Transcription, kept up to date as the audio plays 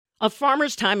A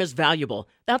farmer's time is valuable.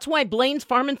 That's why Blaine's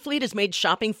Farm and Fleet has made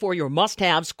shopping for your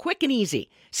must-haves quick and easy.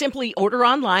 Simply order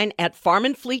online at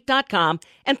farmandfleet.com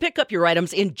and pick up your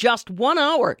items in just 1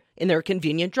 hour in their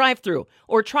convenient drive-thru.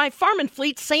 Or try Farm and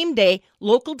Fleet's same-day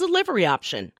local delivery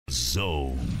option.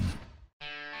 Zone.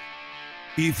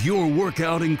 If your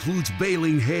workout includes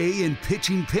baling hay and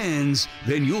pitching pens,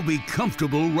 then you'll be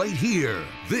comfortable right here.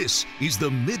 This is the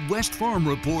Midwest Farm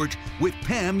Report with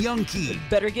Pam Jahnke.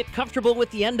 Better get comfortable with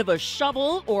the end of a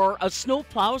shovel or a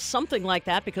snowplow, something like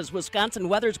that, because Wisconsin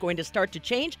weather is going to start to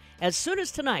change as soon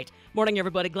as tonight. Morning,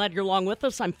 everybody. Glad you're along with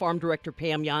us. I'm Farm Director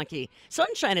Pam Jahnke.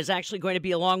 Sunshine is actually going to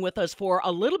be along with us for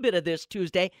a little bit of this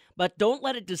Tuesday, but don't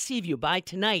let it deceive you. By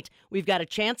tonight, we've got a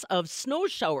chance of snow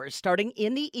showers starting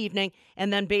in the evening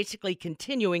and then basically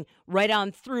continuing right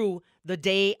on through the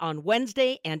day on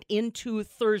Wednesday and into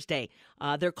Thursday.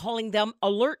 They're calling them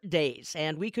alert days,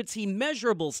 and we could see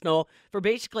measurable snow for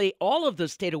basically all of the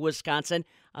state of Wisconsin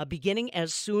beginning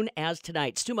as soon as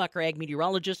tonight. Stu Mucker, ag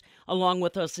meteorologist, along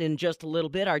with us in just a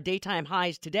little bit. Our daytime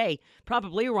highs today,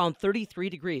 probably around 33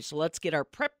 degrees, so let's get our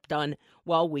prep done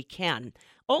while we can.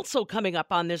 Also coming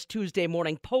up on this Tuesday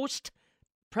morning,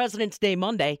 post-President's Day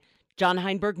Monday, John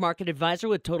Heinberg, market advisor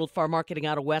with Total Farm Marketing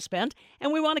out of West Bend.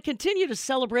 And we want to continue to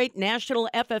celebrate National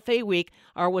FFA Week.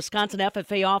 Our Wisconsin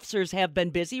FFA officers have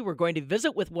been busy. We're going to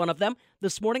visit with one of them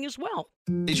this morning as well.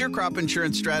 Is your crop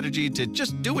insurance strategy to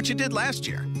just do what you did last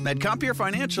year? At Compeer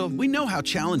Financial, we know how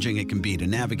challenging it can be to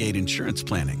navigate insurance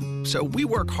planning. So we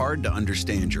work hard to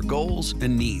understand your goals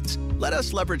and needs. Let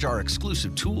us leverage our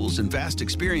exclusive tools and vast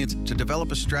experience to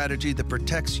develop a strategy that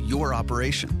protects your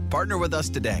operation. Partner with us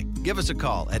today. Give us a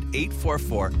call at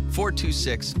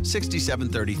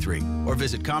 844-426-6733 or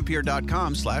visit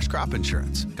Compeer.com/crop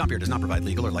insurance. Compeer does not provide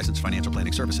legal or licensed financial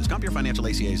planning services. Compeer Financial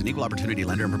ACA is an equal opportunity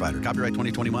lender and provider. Copyright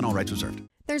 2021, all rights reserved.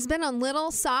 There's been a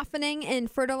little softening in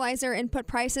fertilizer input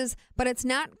prices, but it's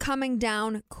not coming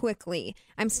down quickly.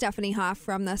 I'm Stephanie Hoff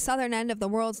from the southern end of the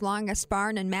world's longest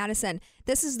barn in Madison.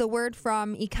 This is the word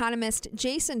from economist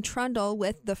Jason Trundle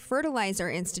with the Fertilizer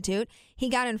Institute. He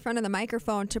got in front of the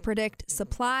microphone to predict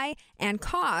supply and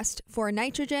cost for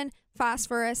nitrogen,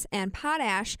 phosphorus, and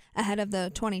potash ahead of the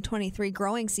 2023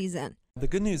 growing season. The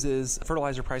good news is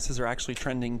fertilizer prices are actually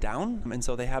trending down, and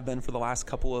so they have been for the last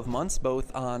couple of months,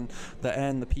 both on the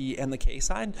N, the P, and the K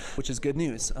side, which is good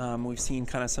news. We've seen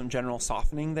kind of some general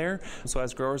softening there. So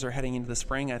as growers are heading into the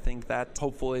spring, I think that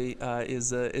hopefully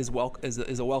is a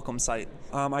welcome sight.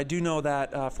 I do know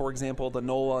that, for example, the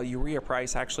NOLA urea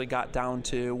price actually got down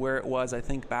to where it was, I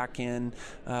think, back in,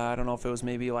 I don't know if it was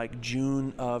maybe like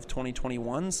June of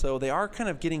 2021. So they are kind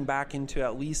of getting back into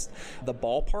at least the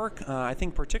ballpark. I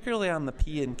think particularly on the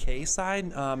P and K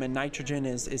side, and nitrogen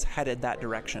is headed that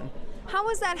direction. How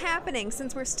is that happening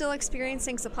since we're still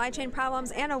experiencing supply chain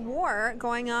problems and a war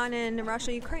going on in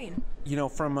Russia-Ukraine? You know,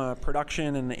 from a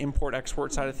production and the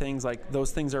import-export side of things, like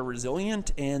those things are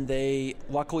resilient, and they,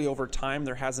 luckily over time,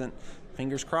 there hasn't,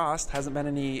 fingers crossed, hasn't been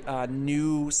any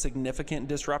new significant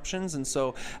disruptions, and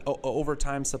so over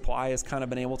time supply has kind of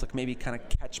been able to maybe kind of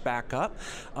catch back up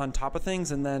on top of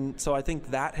things, and then so I think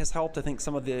that has helped. I think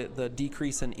some of the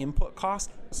decrease in input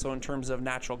cost, so in terms of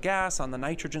natural gas on the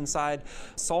nitrogen side,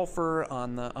 sulfur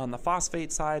on the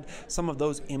phosphate side, some of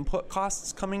those input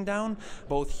costs coming down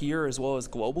both here as well as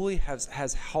globally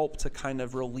has helped to kind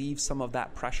of relieve some of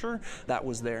that pressure that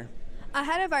was there.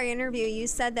 Ahead of our interview, you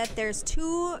said that there's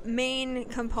two main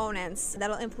components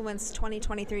that'll influence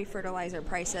 2023 fertilizer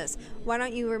prices. Why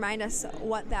don't you remind us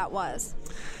what that was?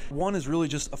 One is really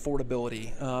just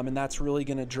affordability, and that's really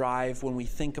going to drive when we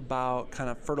think about kind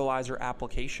of fertilizer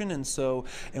application. And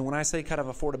when I say kind of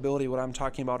affordability, what I'm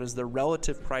talking about is the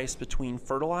relative price between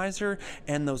fertilizer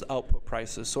and those output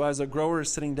prices. So as a grower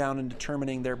is sitting down and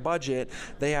determining their budget,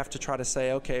 they have to try to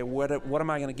say, okay, what am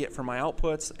I going to get for my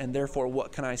outputs, and therefore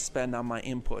what can I spend on my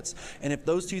inputs? And if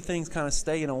those two things kind of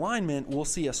stay in alignment, we'll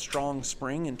see a strong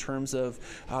spring in terms of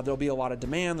there'll be a lot of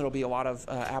demand, there'll be a lot of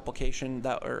application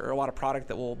or a lot of product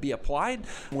that will be applied,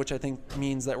 which I think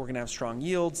means that we're going to have strong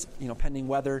yields, pending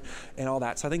weather and all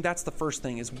that. So I think that's the first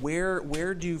thing, is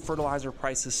where do fertilizer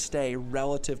prices stay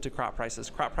relative to crop prices?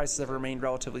 Crop prices have remained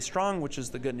relatively strong, which is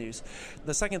the good news.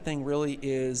 The second thing really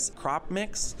is crop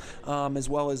mix, as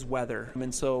well as weather.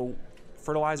 And so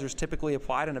fertilizers typically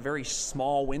applied in a very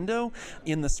small window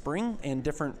in the spring, and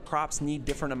different crops need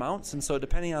different amounts. And so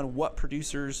depending on what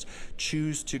producers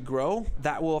choose to grow,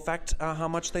 that will affect how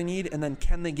much they need. And then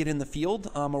can they get in the field,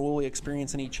 or will we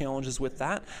experience any challenges with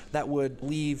that? That would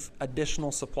leave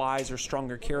additional supplies or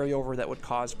stronger carryover that would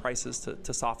cause prices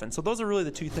to soften. So those are really the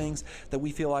two things that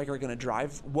we feel like are going to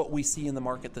drive what we see in the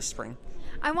market this spring.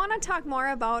 I want to talk more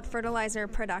about fertilizer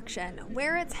production,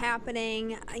 where it's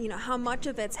happening, how much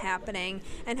of it's happening,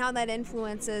 and how that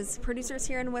influences producers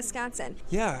here in Wisconsin.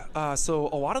 Yeah, so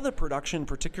a lot of the production,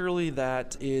 particularly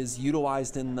that is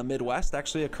utilized in the Midwest,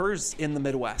 actually occurs in the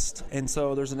Midwest. And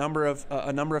so there's a number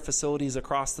of facilities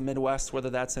across the Midwest, whether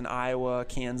that's in Iowa,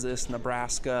 Kansas,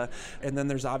 Nebraska, and then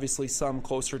there's obviously some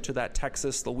closer to that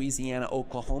Texas, Louisiana,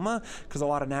 Oklahoma, because a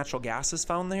lot of natural gas is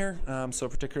found there. So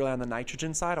particularly on the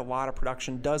nitrogen side, a lot of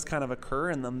production does kind of occur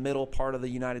in the middle part of the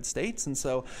United States. And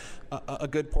so a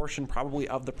good portion probably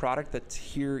of the product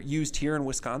that's used here in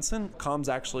Wisconsin comes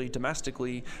actually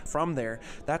domestically from there.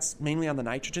 That's mainly on the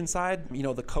nitrogen side.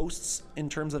 The coasts in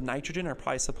terms of nitrogen are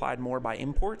probably supplied more by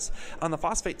imports. On the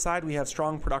phosphate side, we have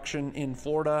strong production in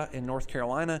Florida and North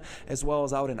Carolina, as well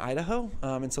as out in Idaho.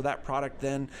 And so that product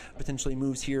then potentially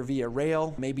moves here via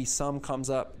rail. Maybe some comes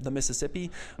up the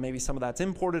Mississippi. Maybe some of that's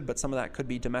imported, but some of that could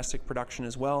be domestic production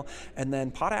as well. And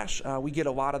then potash, we get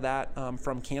a lot of that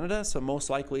from Canada. So most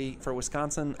likely for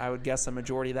Wisconsin, I would guess a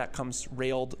majority of that comes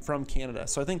railed from Canada.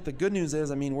 So I think the good news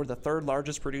is, we're the third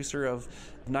largest producer of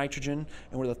nitrogen,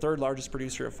 and we're the third largest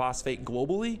producer of phosphate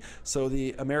globally. So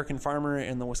the American farmer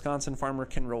and the Wisconsin farmer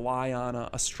can rely on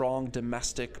a strong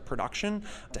domestic production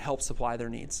to help supply their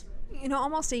needs.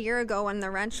 Almost a year ago when the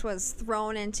wrench was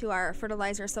thrown into our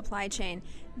fertilizer supply chain,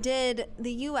 did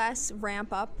the U.S. ramp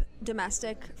up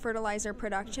domestic fertilizer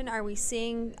production? Are we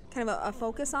seeing kind of a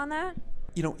focus on that?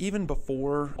 Even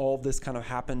before all of this kind of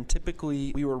happened,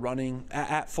 typically we were running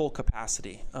at full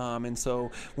capacity. And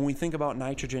so when we think about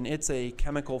nitrogen, it's a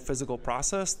chemical physical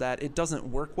process that it doesn't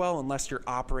work well unless you're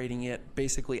operating it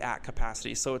basically at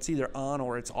capacity. So it's either on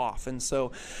or it's off. And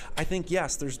so I think,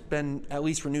 yes, there's been at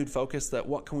least renewed focus that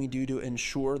what can we do to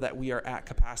ensure that we are at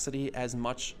capacity as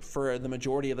much for the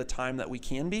majority of the time that we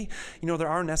can be. There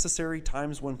are necessary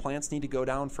times when plants need to go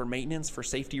down for maintenance, for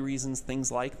safety reasons,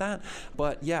 things like that.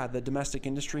 But yeah, the domestic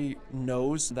industry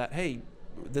knows that, hey,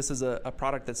 this is a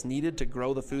product that's needed to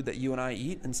grow the food that you and I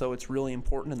eat, and so it's really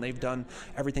important, and they've done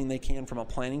everything they can from a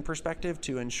planning perspective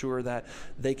to ensure that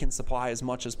they can supply as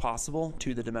much as possible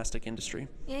to the domestic industry.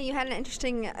 Yeah, you had an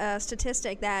interesting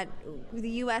statistic that the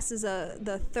U.S. is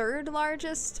the third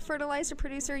largest fertilizer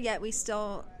producer, yet we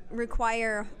still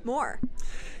require more.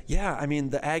 Yeah,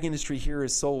 the ag industry here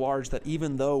is so large that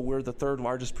even though we're the third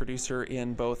largest producer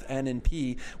in both N and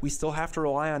P, we still have to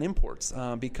rely on imports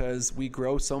because we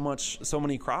grow so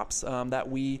many crops that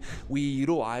we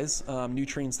utilize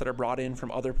nutrients that are brought in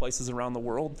from other places around the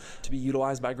world to be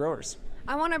utilized by growers.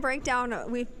 I want to break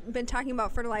down, we've been talking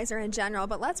about fertilizer in general,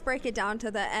 but let's break it down to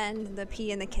the N, the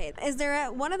P, and the K. Is there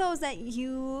one of those that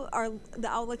the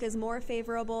outlook is more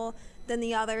favorable than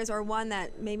the others, or one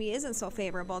that maybe isn't so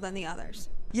favorable than the others?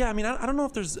 Yeah, I don't know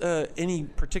if there's any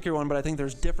particular one, but I think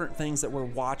there's different things that we're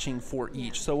watching for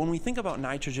each. So when we think about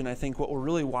nitrogen, I think what we're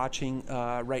really watching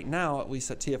right now, at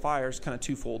least at TFI, is kind of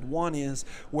twofold. One is,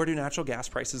 where do natural gas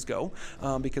prices go?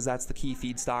 Because that's the key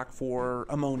feedstock for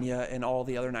ammonia and all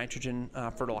the other nitrogen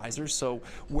fertilizers. So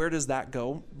where does that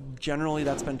go? Generally,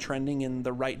 that's been trending in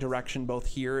the right direction both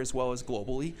here as well as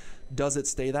globally. Does it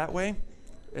stay that way?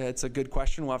 It's a good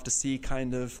question. We'll have to see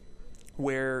kind of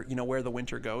where the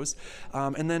winter goes,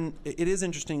 and then it is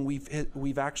interesting.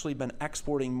 We've actually been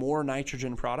exporting more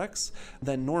nitrogen products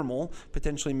than normal,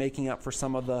 potentially making up for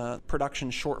some of the production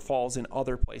shortfalls in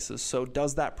other places. So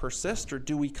does that persist, or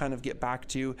do we kind of get back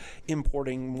to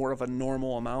importing more of a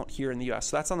normal amount here in the U.S.?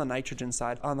 So that's on the nitrogen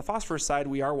side. On the phosphorus side,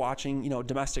 we are watching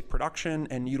domestic production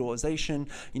and utilization.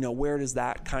 Where does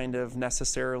that kind of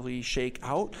necessarily shake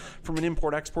out? From an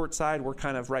import-export side, we're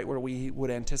kind of right where we would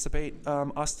anticipate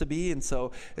us to be, and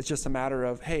so it's just a matter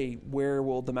of, hey, where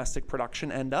will domestic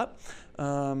production end up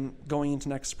going into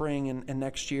next spring and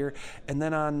next year? And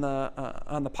then on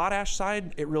the potash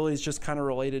side, it really is just kind of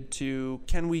related to,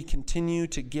 can we continue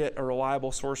to get a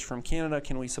reliable source from Canada?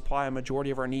 Can we supply a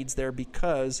majority of our needs there,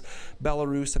 because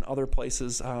Belarus and other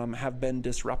places have been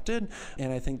disrupted?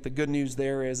 And I think the good news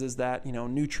there is that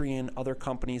Nutrien, other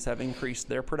companies have increased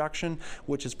their production,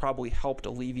 which has probably helped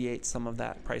alleviate some of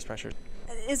that price pressure.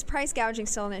 Is price gouging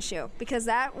still an issue? Because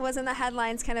that was in the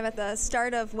headlines kind of at the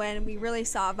start of when we really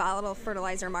saw a volatile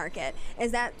fertilizer market.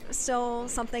 Is that still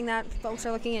something that folks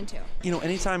are looking into?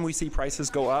 Anytime we see prices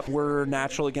go up, we're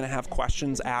naturally going to have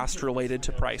questions asked related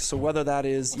to price. So whether that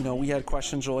is, we had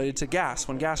questions related to gas,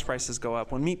 when gas prices go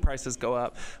up, when meat prices go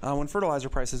up, when fertilizer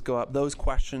prices go up, those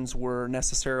questions were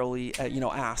necessarily,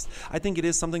 asked. I think it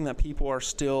is something that people are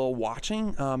still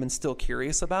watching and still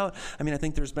curious about. I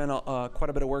think there's been quite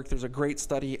a bit of work. There's a great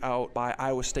study out by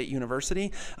Iowa State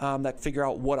University that figure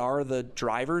out what are the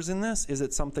drivers in this. Is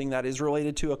it something that is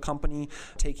related to a company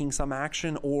taking some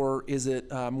action, or is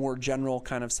it more general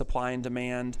kind of supply and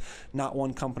demand, not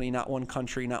one company, not one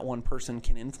country, not one person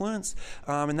can influence?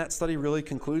 And that study really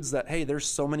concludes that, hey, there's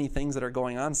so many things that are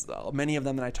going on, many of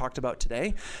them that I talked about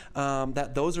today,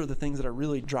 that those are the things that are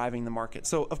really driving the market.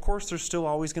 So of course there's still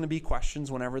always going to be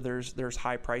questions whenever there's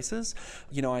high prices.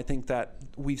 I think that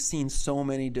we've seen so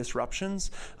many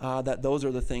disruptions that those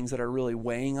are the things that are really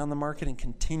weighing on the market and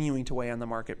continuing to weigh on the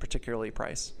market, particularly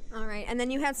price. All right, and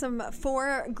then you had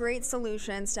 4 great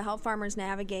solutions to help farmers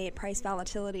navigate price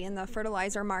volatility in the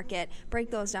fertilizer market.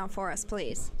 Break those down for us,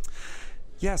 please.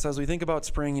 Yeah, so as we think about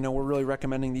spring, we're really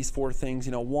recommending these 4 things.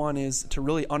 One is to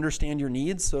really understand your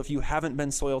needs. So if you haven't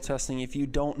been soil testing, if you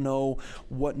don't know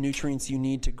what nutrients you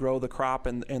need to grow the crop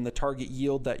and the target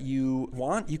yield that you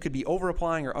want, you could be over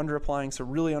applying or under applying. So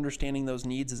really understanding those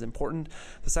needs is important.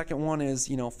 The second one is,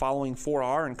 following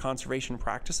 4R and conservation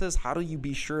practices. How do you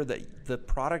be sure that the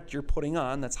product you're putting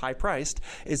on that's high priced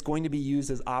is going to be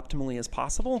used as optimally as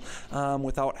possible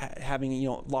without having,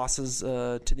 losses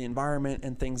to the environment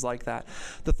and things like that.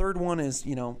 The third one is,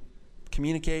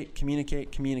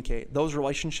 communicate. Those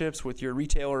relationships with your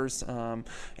retailers and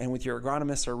with your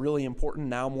agronomists are really important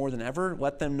now more than ever.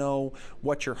 Let them know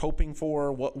what you're hoping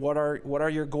for, what are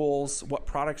your goals, what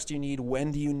products do you need,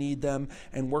 when do you need them,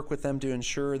 and work with them to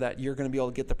ensure that you're going to be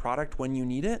able to get the product when you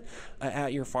need it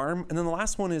at your farm. And then the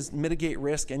last one is mitigate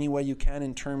risk any way you can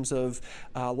in terms of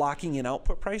locking in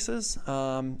output prices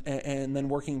and then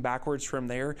working backwards from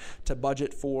there to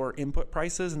budget for input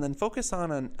prices, and then focus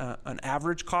on an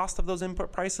average cost of those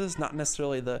input prices, not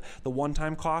necessarily the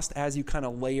one-time cost, as you kind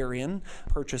of layer in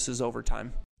purchases over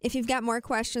time. If you've got more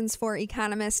questions for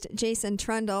economist Jason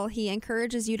Trundle, he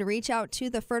encourages you to reach out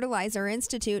to the Fertilizer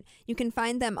Institute. You can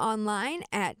find them online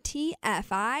at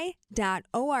tfi.org.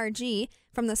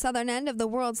 From the southern end of the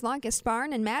world's longest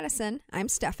barn in Madison, I'm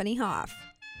Stephanie Hoff.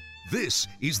 This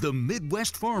is the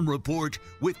Midwest Farm Report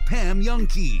with Pam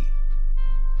Jahnke.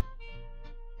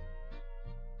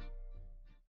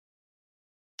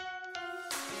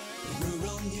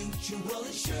 Rural Mutual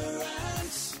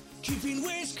Insurance, keeping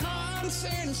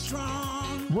Wisconsin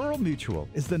strong. Rural Mutual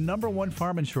is the #1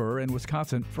 farm insurer in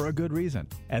Wisconsin for a good reason.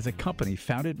 As a company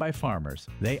founded by farmers,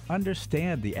 they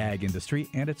understand the ag industry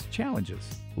and its challenges.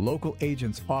 Local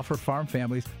agents offer farm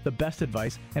families the best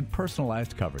advice and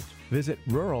personalized coverage. Visit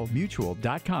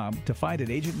ruralmutual.com to find an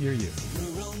agent near you.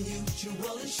 Rural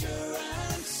Mutual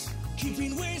Insurance,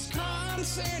 keeping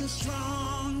Wisconsin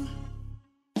strong.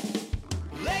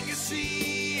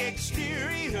 Legacy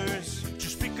Exteriors.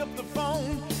 Just pick up the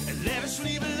phone and let us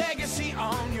leave a legacy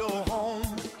on your home.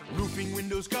 Roofing,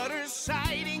 windows, gutters,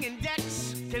 siding, and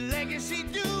decks. Can Legacy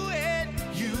do it?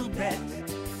 You bet.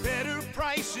 Better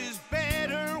prices,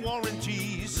 better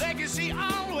warranties. Legacy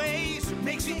always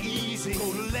makes it easy.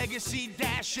 Go to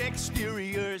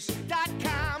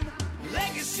legacy-exteriors.com.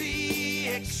 Legacy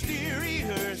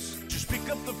Exteriors. Just pick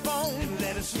up the phone and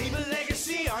let us leave a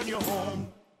legacy on your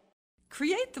home.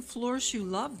 Create the floors you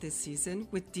love this season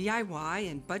with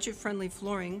DIY and budget-friendly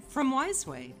flooring from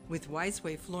Wiseway. With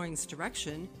Wiseway Flooring's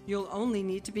direction, you'll only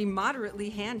need to be moderately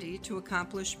handy to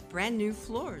accomplish brand new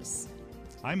floors.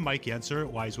 I'm Mike Yenser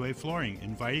at Wiseway Flooring,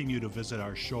 inviting you to visit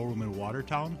our showroom in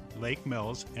Watertown, Lake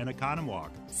Mills, and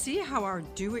Economwalk. See how our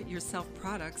do-it-yourself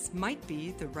products might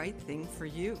be the right thing for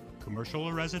you. Commercial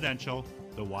or residential,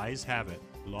 the Wise have it.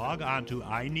 Log on to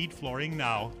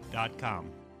ineedflooringnow.com.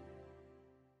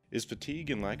 Is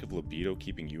fatigue and lack of libido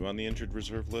keeping you on the injured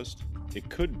reserve list? It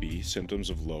could be symptoms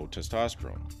of low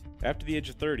testosterone. After the age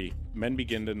of 30, men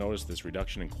begin to notice this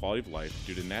reduction in quality of life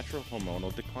due to natural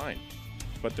hormonal decline.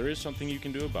 But there is something you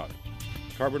can do about it.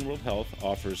 Carbon World Health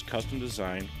offers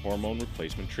custom-designed hormone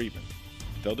replacement treatment.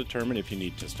 They'll determine if you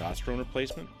need testosterone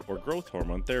replacement or growth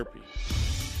hormone therapy.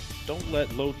 Don't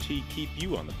let low T keep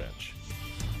you on the bench.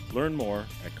 Learn more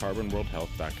at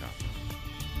carbonworldhealth.com.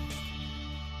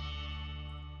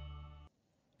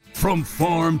 From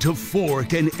farm to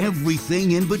fork and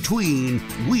everything in between,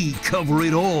 we cover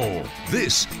it all.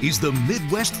 This is the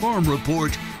Midwest Farm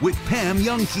Report with Pam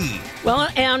Jahnke. Well,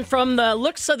 and from the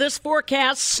looks of this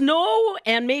forecast, snow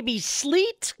and maybe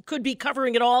sleet could be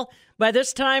covering it all by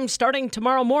this time, starting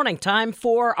tomorrow morning. Time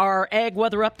for our ag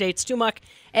weather updates. Tumuk,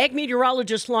 ag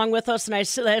meteorologist, along with us. And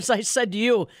as I said to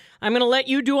you, I'm going to let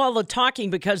you do all the talking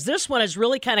because this one is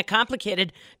really kind of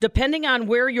complicated depending on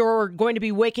where you're going to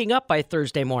be waking up by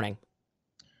Thursday morning.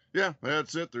 Yeah,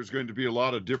 that's it. There's going to be a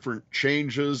lot of different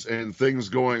changes and things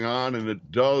going on, and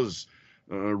it does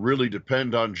really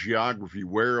depend on geography,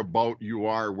 where about you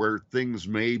are, where things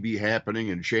may be happening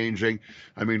and changing.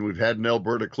 I mean, we've had an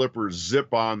Alberta Clippers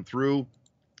zip on through.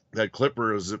 That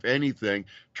Clipper, as if anything,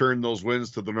 turned those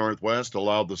winds to the northwest,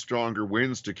 allowed the stronger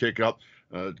winds to kick up.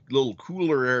 Little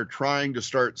cooler air trying to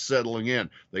start settling in.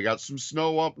 They got some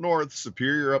snow up north.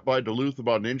 Superior up by Duluth,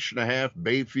 about 1.5 inches.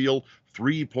 Bayfield,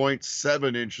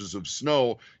 3.7 inches of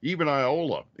snow. Even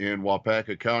Iola in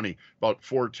Waupaca County, about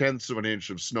 0.4 of an inch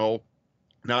of snow.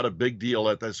 Not a big deal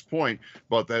at this point,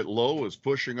 but that low is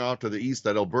pushing off to the east.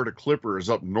 That Alberta Clipper is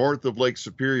up north of Lake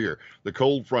Superior. The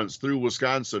cold fronts through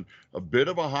Wisconsin. A bit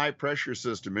of a high pressure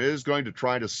system is going to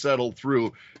try to settle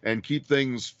through and keep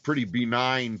things pretty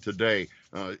benign today,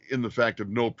 in the fact of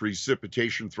no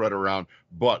precipitation threat around,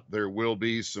 but there will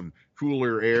be some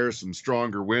cooler air, some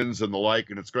stronger winds and the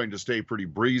like, and it's going to stay pretty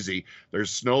breezy.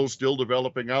 There's snow still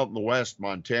developing out in the west,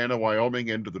 Montana, Wyoming,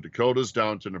 into the Dakotas,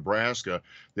 down to Nebraska.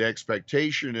 The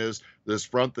expectation is this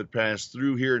front that passed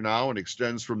through here now and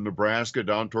extends from Nebraska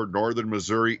down toward northern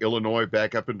Missouri, Illinois,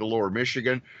 back up into lower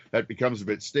Michigan. That becomes a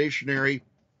bit stationary.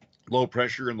 Low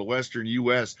pressure in the western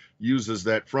U.S. uses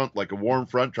that front like a warm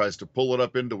front, tries to pull it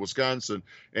up into Wisconsin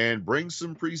and bring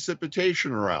some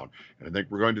precipitation around. And I think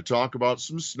we're going to talk about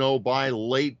some snow by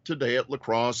late today at La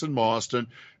Crosse and Mauston,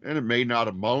 and it may not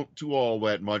amount to all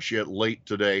that much yet late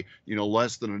today,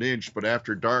 less than an inch, but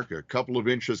after dark, a couple of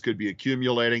inches could be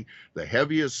accumulating. The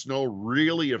heaviest snow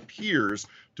really appears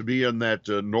to be in that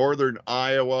northern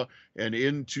Iowa and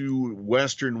into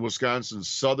western Wisconsin,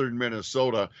 southern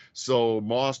Minnesota. So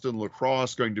Mauston, La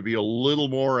Crosse going to be a little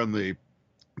more in the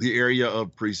area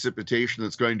of precipitation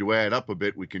that's going to add up a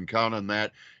bit. We can count on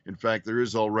that. In fact, there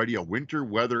is already a winter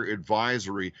weather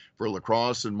advisory for La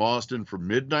Crosse and Mauston from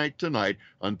midnight tonight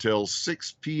until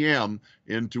 6 p.m.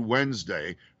 into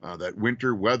Wednesday. That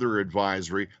winter weather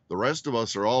advisory. The rest of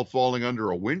us are all falling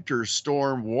under a winter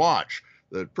storm watch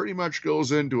that pretty much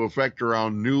goes into effect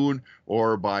around noon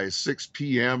or by 6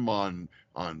 p.m. on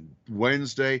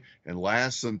Wednesday and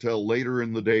lasts until later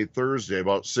in the day Thursday,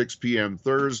 about 6 p.m.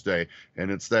 Thursday.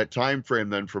 And it's that time frame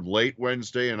then from late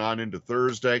Wednesday and on into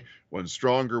Thursday when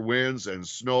stronger winds and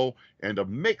snow and a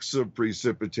mix of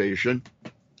precipitation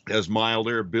as mild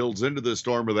air builds into the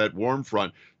storm of that warm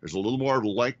front. There's a little more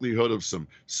likelihood of some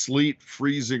sleet,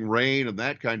 freezing rain, and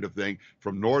that kind of thing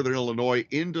from northern Illinois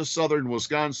into southern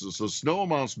Wisconsin. So snow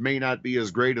amounts may not be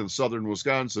as great in southern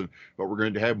Wisconsin, but we're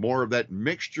going to have more of that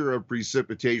mixture of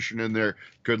precipitation in there.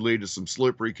 Could lead to some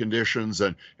slippery conditions.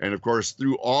 And of course,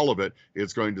 through all of it,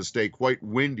 it's going to stay quite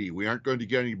windy. We aren't going to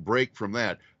get any break from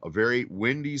that. A very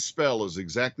windy spell is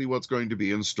exactly what's going to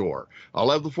be in store. I'll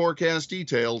have the forecast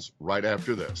details right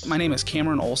after this. My name is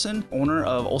Cameron Olson, owner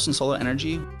of Olson Solar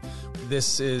Energy.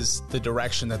 This is the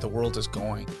direction that the world is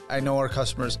going. I know our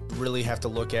customers really have to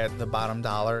look at the bottom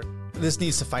dollar. This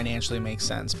needs to financially make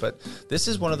sense, but this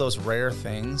is one of those rare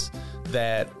things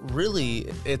that really,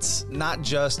 it's not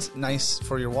just nice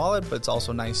for your wallet, but it's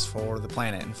also nice for the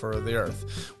planet and for the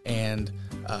earth. And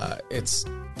it's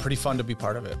pretty fun to be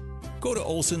part of it. Go to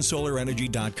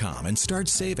olsonsolarenergy.com and start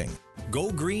saving.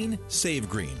 Go green, save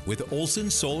green with Olson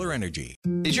Solar Energy.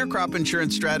 Is your crop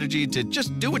insurance strategy to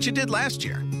just do what you did last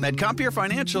year? At Compeer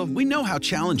Financial, we know how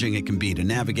challenging it can be to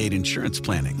navigate insurance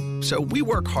planning. So we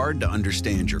work hard to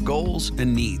understand your goals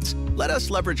and needs. Let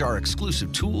us leverage our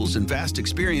exclusive tools and vast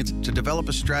experience to develop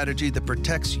a strategy that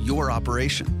protects your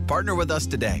operation. Partner with us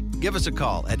today. Give us a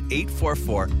call at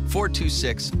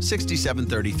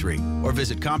 844-426-6733 or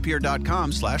visit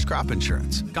Compeer.com/crop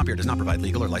insurance. Compeer does not provide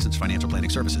legal or licensed financial planning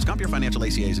services. Compeer Financial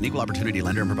ACA is an equal opportunity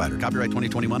lender and provider. Copyright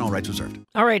 2021, all rights reserved.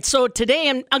 All right, so today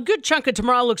and a good chunk of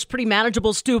tomorrow looks pretty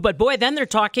manageable, Stu, but boy, then they're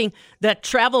talking that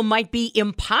travel might be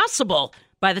impossible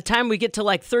by the time we get to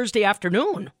like Thursday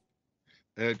afternoon.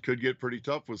 It could get pretty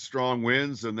tough with strong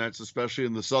winds, and that's especially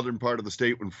in the southern part of the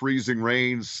state when freezing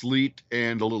rain, sleet,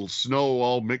 and a little snow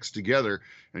all mixed together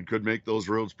and could make those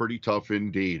roads pretty tough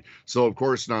indeed. So, of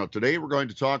course, now today we're going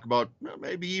to talk about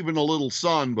maybe even a little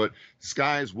sun, but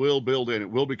skies will build in.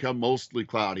 It will become mostly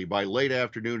cloudy by late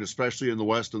afternoon, especially in the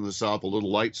west and the south, a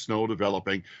little light snow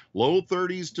developing. Low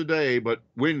 30s today, but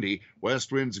windy.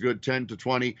 West winds a good 10 to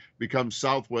 20, becomes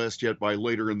southwest yet by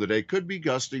later in the day. Could be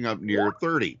gusting up near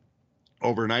 30.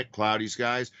 Overnight, cloudy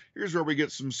skies. Here's where we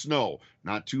get some snow.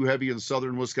 Not too heavy in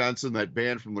southern Wisconsin. That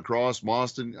band from La Crosse,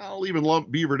 Mauston, I'll even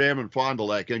lump Beaver Dam and Fond du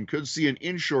Lac in. Could see an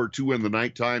inch or two in the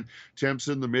nighttime. Temps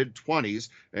in the mid-20s,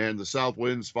 and the south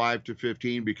winds 5 to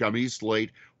 15 become east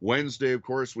late. Wednesday, of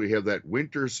course, we have that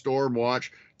winter storm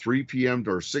watch, 3 p.m.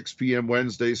 or 6 p.m.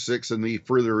 Wednesday, 6 in the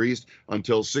further east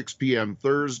until 6 p.m.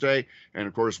 Thursday. And,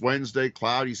 of course, Wednesday,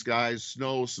 cloudy skies,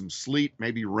 snow, some sleet,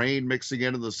 maybe rain mixing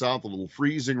in the south, a little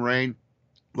freezing rain.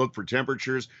 Look for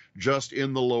temperatures just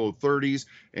in the low 30s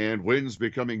and winds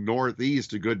becoming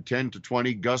northeast, a good 10 to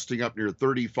 20, gusting up near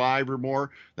 35 or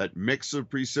more. That mix of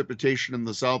precipitation in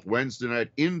the south Wednesday night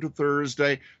into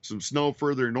Thursday. Some snow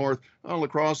further north. La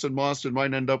Crosse and Boston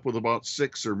might end up with about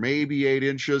 6 or maybe 8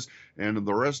 inches. And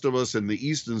the rest of us in the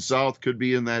east and south could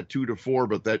be in that 2 to 4.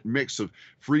 But that mix of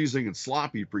freezing and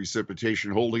sloppy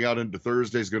precipitation holding out into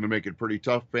Thursday is going to make it pretty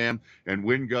tough, Pam. And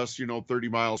wind gusts, 30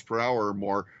 miles per hour or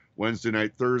more Wednesday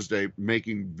night, Thursday,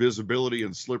 making visibility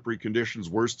and slippery conditions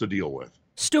worse to deal with.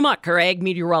 Stu Muck, our ag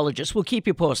meteorologist, will keep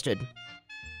you posted.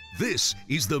 This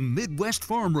is the Midwest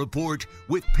Farm Report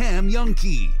with Pam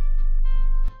Jahnke.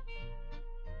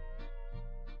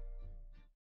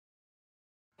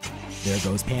 There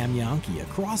goes Pam Jahnke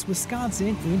across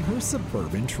Wisconsin in her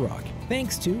Suburban truck.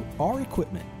 Thanks to our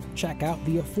equipment. Check out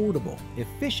the affordable,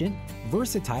 efficient,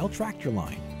 versatile tractor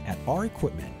line at our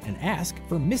equipment and ask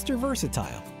for Mr.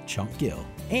 Versatile, Chunk Gill.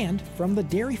 And from the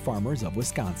Dairy Farmers of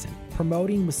Wisconsin,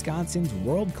 promoting Wisconsin's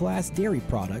world-class dairy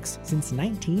products since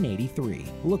 1983.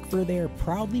 Look for their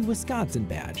Proudly Wisconsin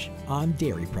badge on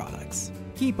dairy products.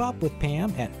 Keep up with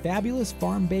Pam at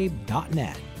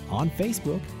fabulousfarmbabe.net on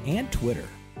Facebook and Twitter.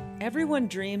 Everyone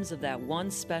dreams of that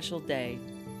one special day.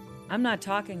 I'm not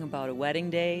talking about a wedding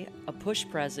day, a push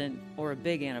present, or a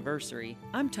big anniversary.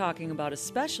 I'm talking about a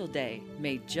special day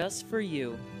made just for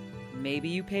you. Maybe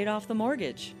you paid off the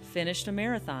mortgage, finished a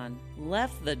marathon,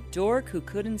 left the dork who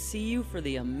couldn't see you for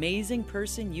the amazing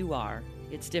person you are.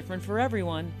 It's different for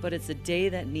everyone, but it's a day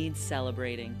that needs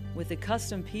celebrating, with a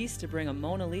custom piece to bring a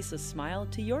Mona Lisa smile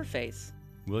to your face.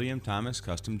 William Thomas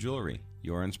Custom Jewelry.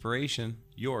 Your inspiration,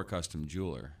 your custom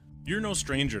jeweler. You're no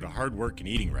stranger to hard work and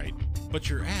eating right, but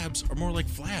your abs are more like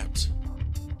flabs.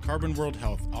 Carbon World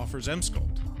Health offers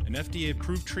Emsculpt, an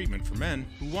FDA-approved treatment for men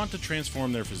who want to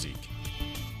transform their physique.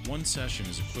 One session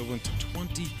is equivalent to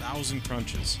 20,000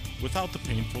 crunches without the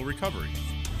painful recovery.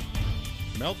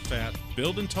 Melt fat,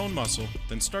 build and tone muscle,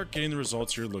 then start getting the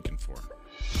results you're looking for.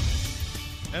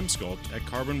 Emsculpt at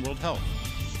Carbon World Health.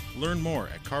 Learn more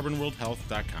at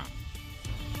carbonworldhealth.com.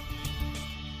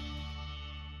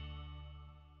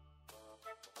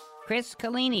 Chris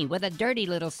Collini with a dirty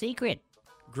little secret.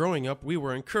 Growing up, we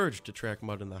were encouraged to track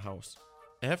mud in the house.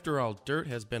 After all, dirt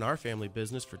has been our family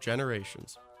business for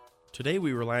generations. Today,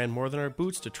 we rely on more than our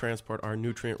boots to transport our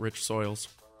nutrient-rich soils.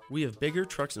 We have bigger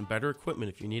trucks and better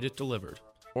equipment if you need it delivered.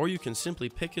 Or you can simply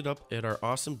pick it up at our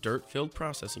awesome dirt-filled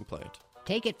processing plant.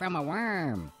 Take it from a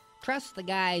worm. Trust the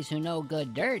guys who know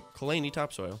good dirt. Kalani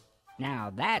Topsoil.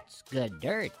 Now that's good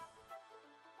dirt.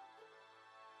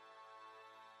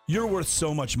 You're worth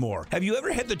so much more. Have you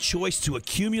ever had the choice to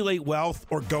accumulate wealth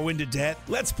or go into debt?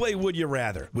 Let's play Would You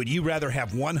Rather. Would you rather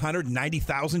have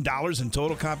 $190,000 in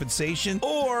total compensation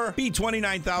or be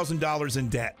 $29,000 in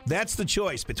debt? That's the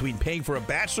choice between paying for a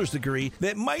bachelor's degree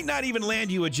that might not even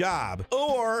land you a job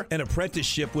or an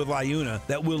apprenticeship with LIUNA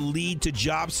that will lead to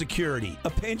job security, a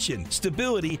pension,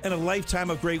 stability, and a lifetime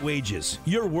of great wages.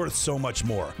 You're worth so much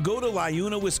more. Go to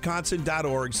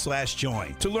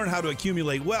liunawisconsin.org/join to learn how to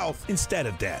accumulate wealth instead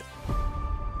of debt.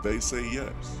 They say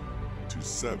yes to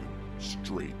 7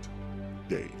 straight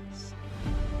days.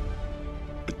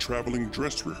 A traveling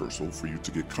dress rehearsal for you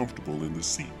to get comfortable in the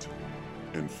seat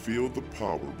and feel the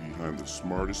power behind the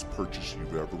smartest purchase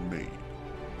you've ever made.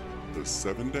 The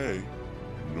 7-day,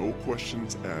 no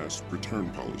questions asked return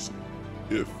policy,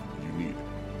 if you need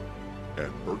it,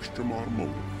 at Bergstrom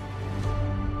Automotive.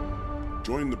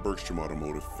 Join the Bergstrom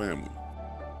Automotive family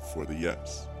for the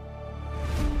yes.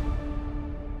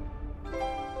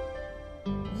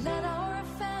 Let our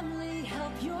family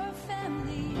help your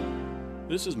family.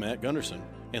 This is Matt Gunderson,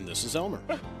 and this is Elmer,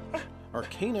 our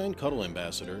canine cuddle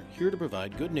ambassador, here to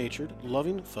provide good-natured,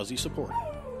 loving, fuzzy support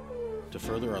to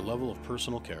further our level of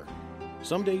personal care.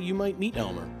 Someday you might meet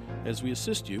Elmer as we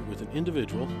assist you with an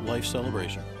individual life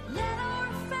celebration. Let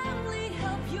our family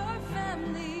help your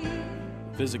family.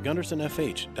 Visit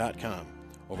GundersonFH.com.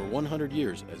 Over 100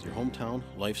 years as your hometown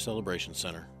life celebration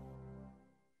center.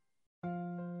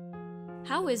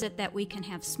 How is it that we can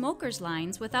have smokers'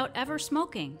 lines without ever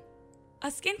smoking? A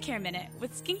skincare minute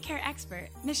with skincare expert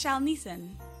Michelle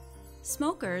Neeson.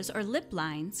 Smokers or lip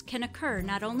lines can occur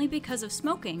not only because of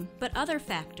smoking, but other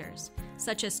factors,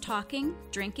 such as talking,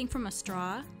 drinking from a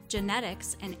straw,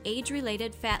 genetics, and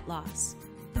age-related fat loss.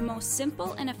 The most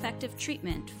simple and effective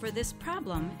treatment for this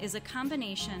problem is a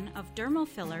combination of dermal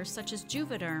fillers such as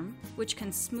Juvederm, which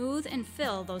can smooth and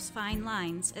fill those fine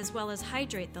lines as well as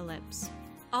hydrate the lips.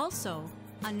 Also,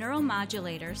 a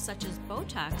neuromodulator such as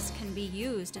Botox can be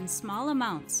used in small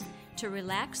amounts to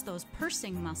relax those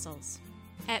pursing muscles.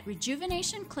 At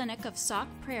Rejuvenation Clinic of Sauk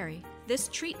Prairie, This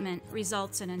treatment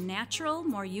results in a natural,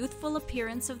 more youthful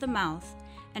appearance of the mouth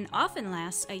and often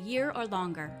lasts a year or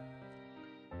longer.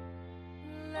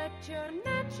 Let your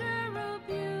natural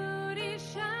beauty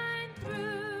shine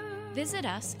through. Visit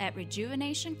us at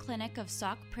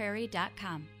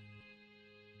rejuvenationclinicofsaukprairie.com.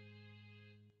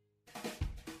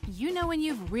 You know when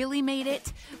you've really made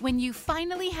it? When you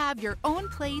finally have your own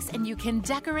place and you can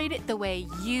decorate it the way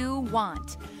you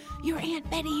want. Your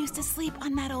Aunt Betty used to sleep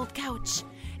on that old couch.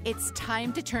 It's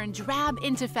time to turn drab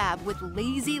into fab with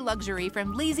lazy luxury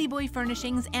from Lazy Boy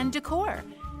Furnishings and Decor.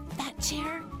 That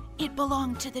chair, it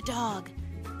belonged to the dog.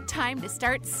 Time to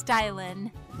start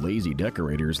styling. Lazy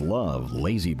decorators love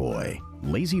Lazy Boy.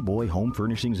 Lazy Boy Home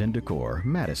Furnishings and Decor,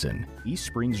 Madison, East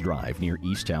Springs Drive near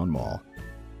Easttown Mall.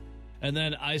 And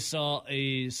then I saw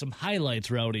some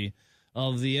highlights, Rowdy,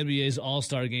 of the NBA's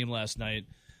All-Star game last night.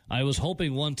 I was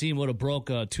hoping one team would have broke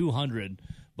 200,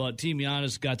 but Team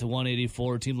Giannis got to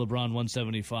 184, Team LeBron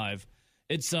 175.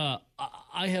 It's I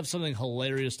have something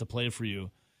hilarious to play for you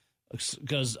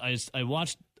because I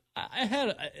watched. I had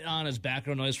it on as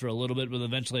background noise for a little bit, but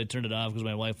eventually I turned it off because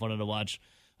my wife wanted to watch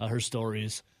her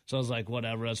stories. So I was like,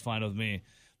 whatever, that's fine with me.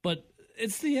 But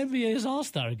it's the NBA's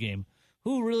All-Star game.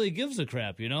 Who really gives a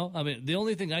crap, you know? I mean, the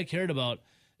only thing I cared about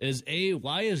is, A,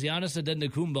 why is Giannis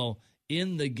Antetokounmpo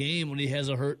in the game when he has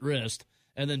a hurt wrist?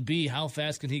 And then, B, how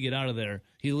fast can he get out of there?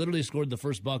 He literally scored the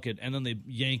first bucket, and then they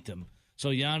yanked him. So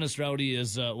Giannis, Rowdy,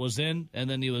 was in, and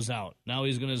then he was out. Now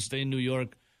he's going to stay in New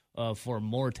York for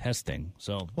more testing.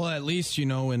 So, well, at least, you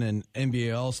know, in an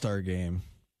NBA All-Star game,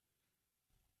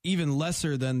 even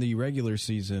lesser than the regular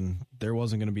season, there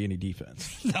wasn't going to be any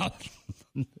defense. No.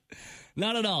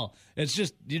 Not at all. It's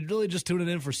just, you're really just tuning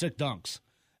in for sick dunks.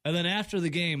 And then after the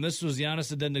game, this was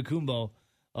Giannis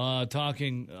Antetokounmpo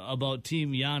talking about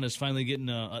Team Giannis finally getting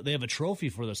they have a trophy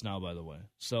for this now, by the way.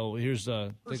 So here's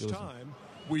first time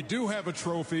we do have a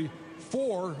trophy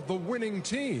for the winning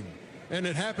team. And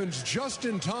it happens just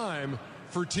in time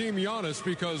for Team Giannis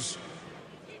because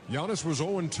Giannis was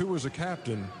 0-2 as a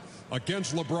captain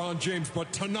against LeBron James.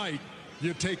 But tonight,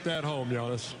 you take that home,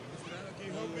 Giannis.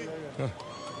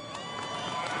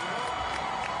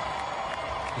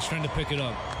 He's trying to pick it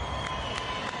up.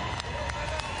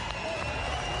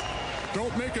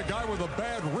 Don't make a guy with a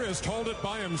bad wrist hold it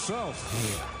by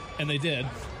himself. And they did.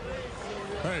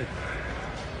 Hey,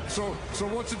 so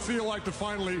what's it feel like to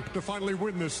finally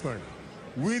win this thing?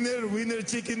 Winner,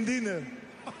 chicken dinner.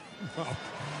 Well,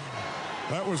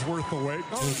 that was worth the wait.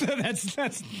 Oh. that's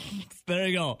there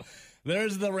you go.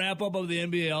 There's the wrap up of the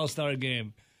NBA All-Star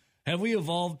game. Have we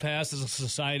evolved past as a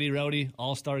society, Rowdy,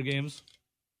 All-Star games?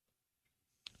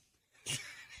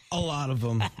 A lot of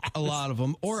them.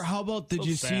 Or how about, did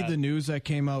you see the news that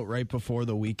came out right before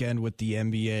the weekend with the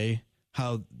NBA?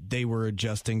 How they were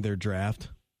adjusting their draft?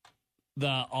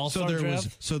 The All-Star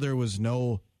draft? So there was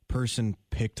no person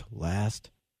picked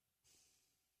last?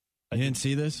 You didn't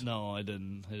see this? No, I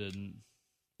didn't.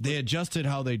 They adjusted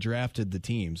how they drafted the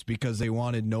teams because they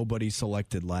wanted nobody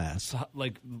selected last. So,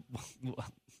 like,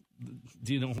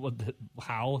 do you know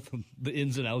how the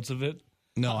ins and outs of it?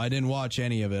 No, I didn't watch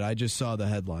any of it. I just saw the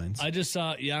headlines. I just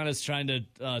saw Giannis trying to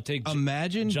take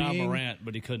John Morant,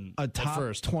 but he couldn't. A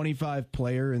top 25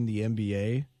 player in the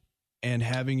NBA and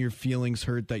having your feelings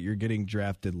hurt that you're getting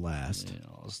drafted last. Yeah,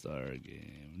 All-Star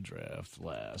game, draft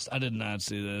last. I did not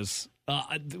see this.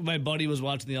 My buddy was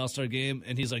watching the All-Star game,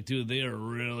 and he's like, dude, they are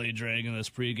really dragging this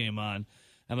pregame on.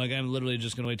 I'm like, I'm literally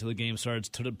just going to wait till the game starts,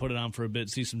 to put it on for a bit,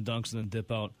 see some dunks, and then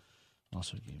dip out.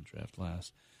 All-Star game, draft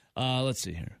last. Let's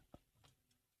see here.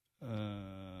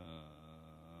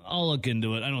 I'll look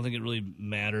into it. I don't think it really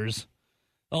matters.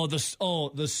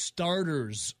 The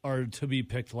starters are to be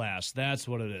picked last. That's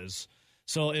what it is.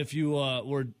 So if you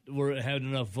were had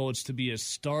enough votes to be a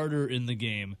starter in the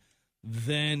game,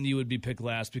 then you would be picked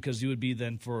last because you would be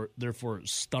therefore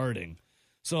starting.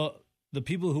 So the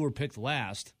people who were picked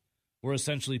last were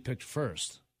essentially picked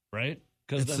first, right?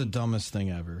 Because it's the dumbest thing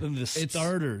ever. Then the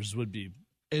starters would be.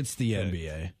 It's the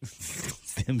NBA.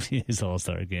 It's the NBA's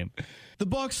All-Star game. The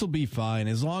Bucks will be fine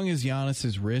as long as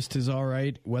Giannis's wrist is all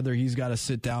right, whether he's got to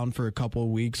sit down for a couple of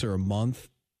weeks or a month.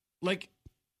 Like,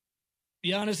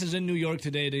 Giannis is in New York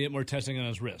today to get more testing on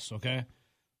his wrist, okay?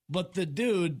 But the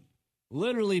dude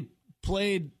literally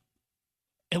played,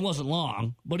 it wasn't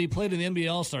long, but he played in the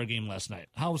NBA All-Star game last night.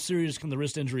 How serious can the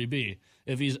wrist injury be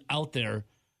if he's out there?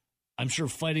 I'm sure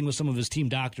fighting with some of his team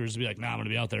doctors to be like, nah, I'm going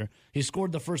to be out there. He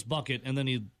scored the first bucket, and then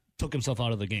he took himself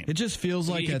out of the game. It just feels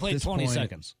like he at played this 20 point,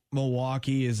 seconds.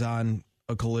 Milwaukee is on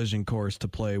a collision course to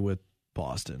play with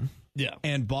Boston. Yeah.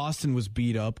 And Boston was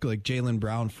beat up. Like Jaylen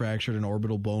Brown fractured an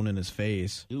orbital bone in his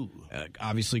face. Ooh.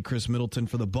 Obviously, Chris Middleton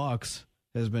for the Bucks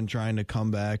has been trying to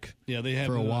come back. Yeah, they have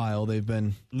for a while. They've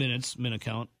been minute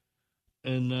count,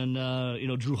 and then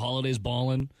Drew Holiday's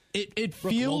balling. It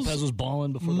Brooke feels Lopez was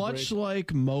balling before much the break.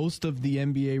 like most of the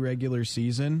NBA regular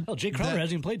season. Hell, Jay Crowder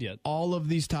hasn't even played yet. All of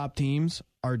these top teams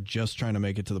are just trying to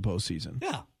make it to the postseason.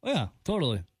 Yeah,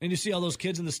 totally. And you see all those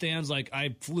kids in the stands. Like,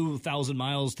 I flew 1,000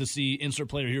 miles to see insert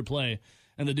player here play,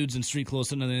 and the dude's in street clothes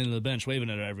sitting on the end of the bench waving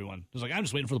at everyone. It's like, I'm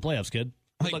just waiting for the playoffs, kid.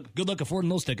 Good luck affording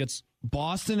those tickets.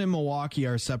 Boston and Milwaukee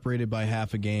are separated by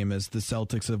half a game, as the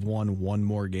Celtics have won one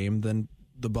more game than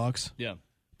the Bucks. Yeah.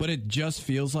 But it just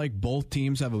feels like both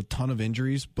teams have a ton of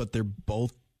injuries, but they're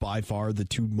both by far the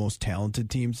two most talented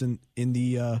teams in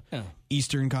the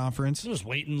Eastern Conference. They're just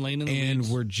waiting, laying in the and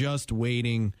weeds. We're just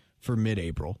waiting for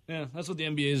mid-April. Yeah, that's what the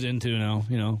NBA is into now,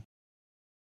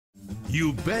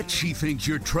 You bet she thinks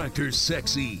your tractor's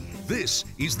sexy. This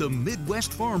is the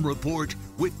Midwest Farm Report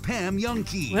with Pam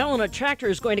Youngkey. Well, and a tractor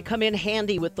is going to come in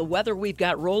handy with the weather we've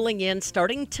got rolling in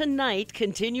starting tonight,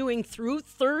 continuing through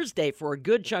Thursday for a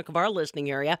good chunk of our listening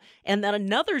area, and then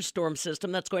another storm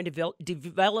system that's going to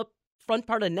develop front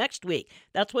part of next week.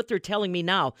 That's what they're telling me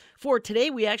now. For today,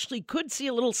 we actually could see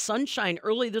a little sunshine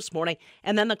early this morning,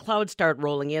 and then the clouds start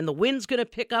rolling in. The wind's going to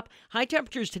pick up. High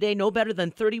temperatures today, no better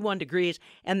than 31 degrees.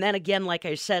 And then again, like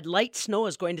I said, light snow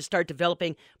is going to start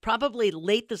developing probably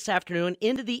late this afternoon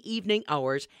into the evening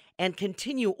hours and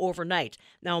continue overnight.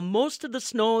 Now, most of the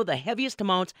snow, the heaviest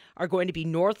amounts, are going to be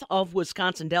north of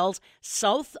Wisconsin Dells,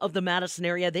 south of the Madison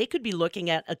area. They could be looking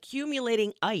at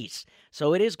accumulating ice.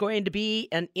 So it is going to be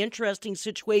an interesting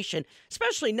situation,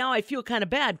 especially now I feel kind of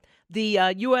bad.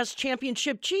 The U.S.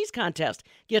 Championship Cheese Contest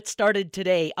gets started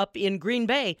today up in Green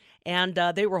Bay, and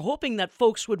they were hoping that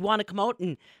folks would want to come out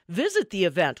and visit the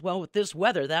event. Well, with this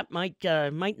weather, that might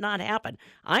not happen.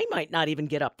 I might not even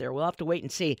get up there. We'll have to wait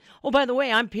and see. Oh, by the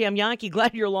way, I'm Pam Youngkey.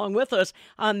 Glad you're along with us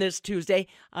on this Tuesday.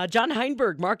 John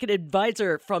Heinberg, market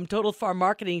advisor from Total Farm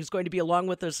Marketing, is going to be along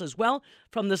with us as well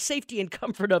from the safety and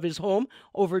comfort of his home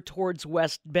over towards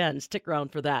West Bend. Stick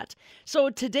around for that. So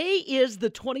today is the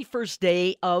 21st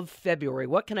day of February.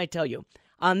 What can I tell you?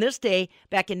 On this day,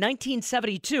 back in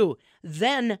 1972,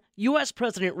 then U.S.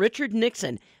 President Richard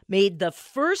Nixon made the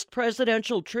first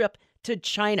presidential trip to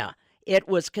China. It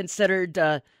was considered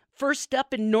first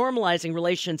step in normalizing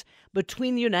relations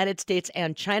between the United States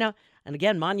and China. And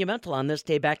again, monumental on this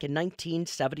day back in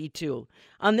 1972.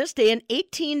 On this day in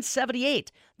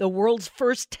 1878, the world's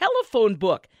first telephone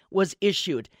book was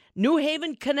issued. New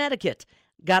Haven, Connecticut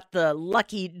got the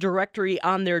lucky directory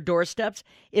on their doorsteps.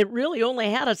 It really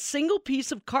only had a single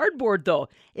piece of cardboard, though.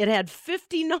 It had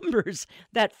 50 numbers,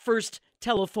 that first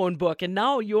telephone book. And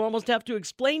now you almost have to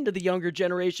explain to the younger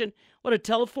generation what a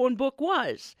telephone book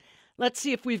was. Let's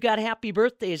see if we've got happy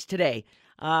birthdays today.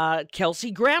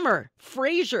 Kelsey Grammer,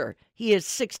 Frazier, he is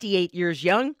 68 years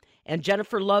young. And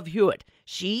Jennifer Love Hewitt,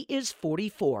 she is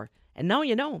 44. And now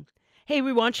you know. Hey,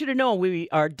 we want you to know we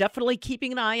are definitely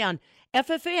keeping an eye on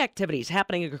FFA activities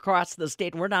happening across the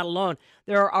state, and we're not alone.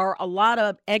 There are a lot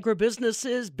of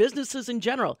agribusinesses, businesses in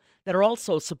general, that are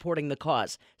also supporting the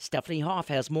cause. Stephanie Hoff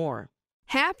has more.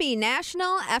 Happy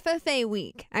National FFA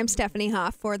Week. I'm Stephanie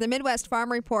Hoff for the Midwest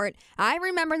Farm Report. I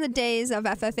remember the days of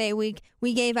FFA Week.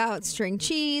 We gave out string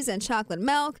cheese and chocolate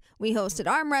milk. We hosted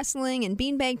arm wrestling and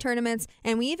beanbag tournaments,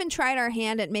 and we even tried our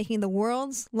hand at making the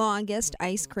world's longest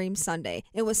ice cream sundae.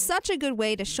 It was such a good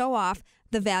way to show off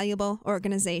the valuable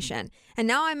organization. And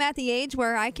now I'm at the age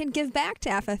where I can give back to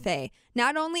FFA.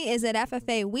 Not only is it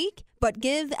FFA Week, but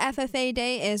Give FFA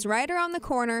Day is right around the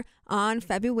corner on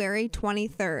February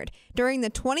 23rd. During the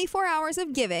 24 hours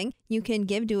of giving, you can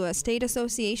give to a state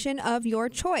association of your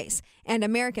choice, and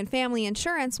American Family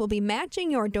Insurance will be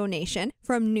matching your donation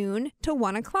from noon to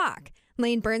 1 o'clock.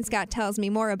 Lane Bernscott tells me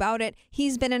more about it.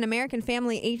 He's been an American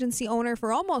Family Agency owner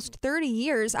for almost 30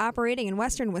 years operating in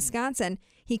western Wisconsin.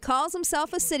 He calls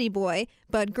himself a city boy,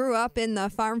 but grew up in the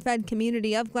farm-fed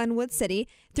community of Glenwood City.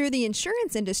 Through the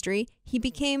insurance industry, he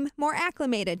became more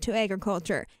acclimated to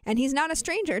agriculture, and he's not a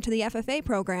stranger to the FFA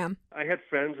program. I had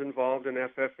friends involved in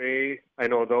FFA. I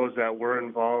know those that were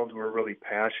involved were really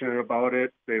passionate about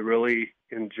it. They really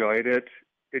enjoyed it.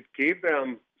 It gave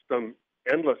them some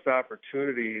endless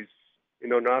opportunities,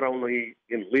 not only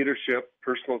in leadership,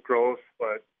 personal growth,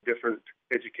 but different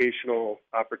educational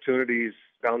opportunities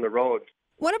down the road.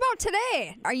 What about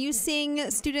today? Are you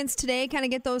seeing students today kind of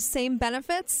get those same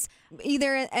benefits,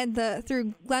 either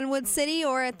through Glenwood City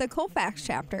or at the Colfax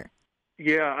chapter?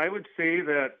 Yeah, I would say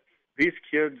that these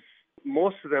kids,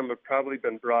 most of them have probably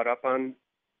been brought up on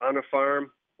a farm,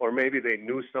 or maybe they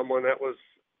knew someone that was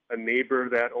a neighbor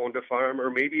that owned a farm, or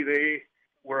maybe they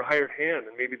were a hired hand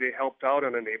and maybe they helped out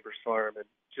on a neighbor's farm and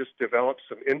just developed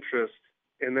some interest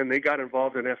And then they got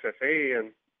involved in FFA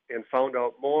and found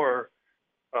out more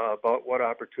about what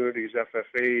opportunities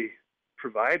FFA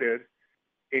provided.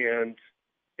 And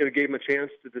it gave them a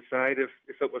chance to decide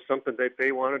if it was something that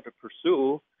they wanted to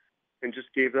pursue, and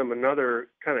just gave them another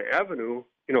kind of avenue,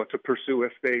 to pursue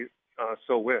if they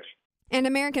so wished. And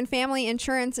American Family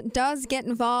Insurance does get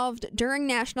involved during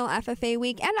National FFA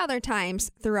Week and other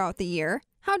times throughout the year.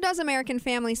 How does American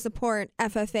Family support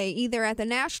FFA, either at the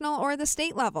national or the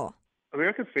state level?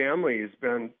 American Family has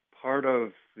been part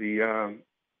of the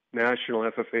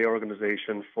National FFA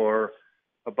organization for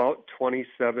about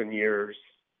 27 years,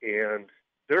 and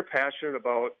they're passionate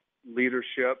about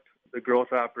leadership, the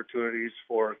growth opportunities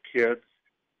for kids,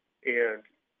 and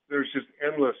there's just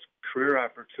endless career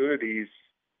opportunities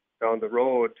down the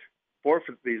road for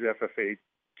these FFA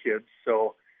kids.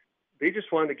 So they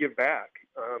just wanted to give back.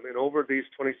 And over these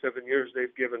 27 years,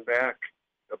 they've given back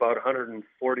about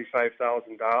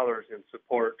 $145,000 in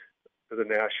support to the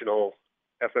National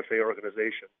FFA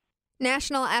organization.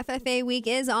 National FFA Week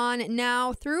is on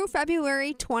now through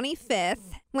February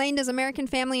 25th. Lane, does American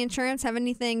Family Insurance have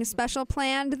anything special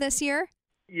planned this year?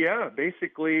 Yeah,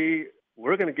 basically,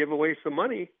 we're going to give away some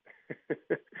money.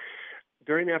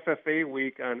 During FFA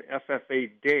Week on FFA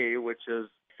Day, which is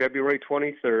February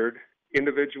 23rd,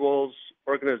 individuals,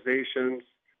 organizations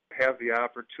have the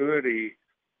opportunity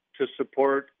to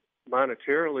support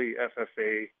monetarily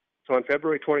FFA. So on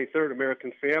February 23rd,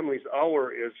 American Families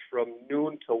Hour is from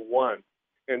noon to 1.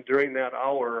 And during that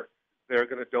hour, they're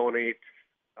going to donate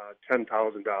 $10,000.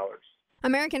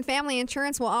 American Family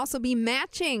Insurance will also be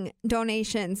matching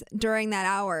donations during that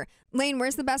hour. Lane,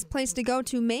 where's the best place to go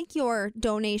to make your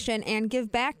donation and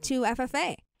give back to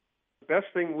FFA? The best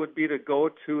thing would be to go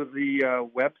to the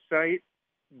website,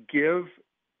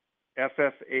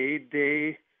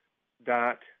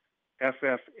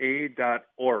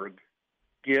 giveffaday.ffa.org.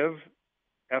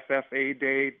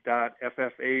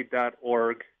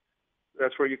 giveffaday.ffa.org.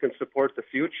 That's where you can support the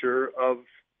future of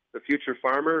the future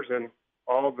farmers and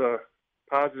all the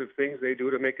positive things they do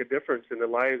to make a difference in the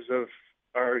lives of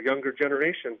our younger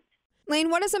generation. Lane,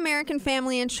 what does American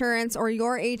Family Insurance or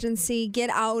your agency get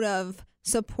out of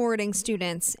supporting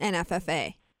students and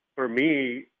FFA? For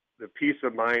me, the peace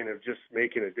of mind of just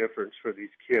making a difference for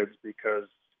these kids, because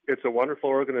it's a wonderful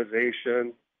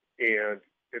organization and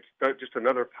it's just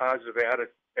another positive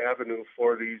avenue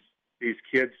for these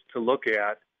kids to look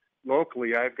at.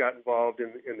 Locally, I've got involved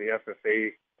in the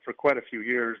FFA for quite a few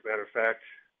years. Matter of fact,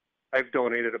 I've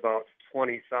donated about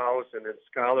 $20,000 in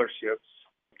scholarships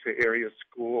to area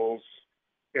schools,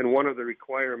 and one of the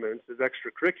requirements is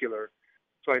extracurricular.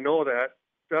 So I know that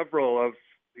several of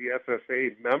the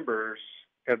FFA members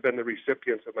have been the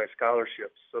recipients of my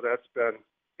scholarships. So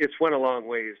it's went a long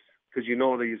ways, because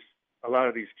a lot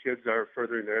of these kids are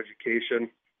furthering their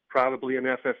education, probably in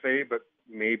FFA, but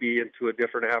maybe into a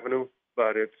different avenue,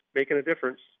 but it's making a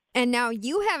difference. And now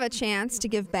you have a chance to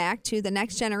give back to the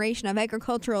next generation of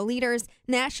agricultural leaders.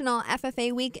 National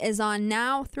FFA Week is on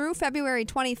now through February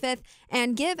 25th,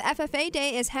 and Give FFA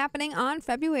Day is happening on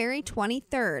February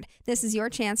 23rd. This is your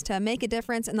chance to make a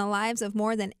difference in the lives of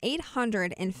more than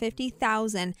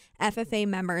 850,000 FFA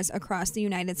members across the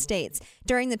United States.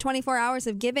 During the 24 hours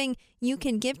of giving, you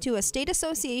can give to a state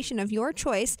association of your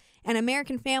choice, and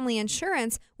American Family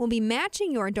Insurance will be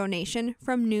matching your donation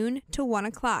from noon to 1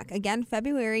 o'clock. Again,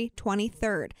 February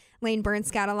 23rd. Lane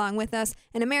Burnscott along with us,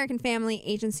 an American Family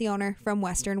agency owner from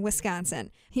Western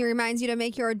Wisconsin. He reminds you to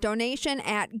make your donation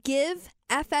at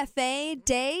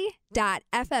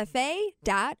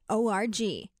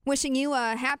giveffaday.ffa.org. Wishing you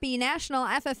a happy National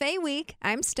FFA Week,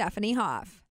 I'm Stephanie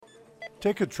Hoff.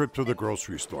 Take a trip to the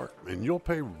grocery store, and you'll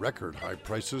pay record-high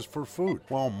prices for food,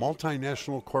 while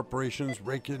multinational corporations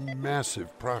rake in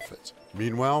massive profits.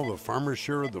 Meanwhile, the farmer's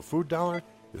share of the food dollar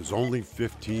is only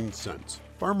 15 cents.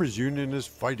 Farmers Union is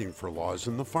fighting for laws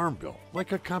in the Farm Bill,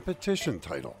 like a competition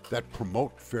title, that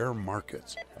promote fair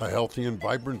markets. A healthy and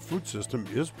vibrant food system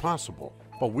is possible,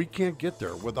 but we can't get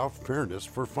there without fairness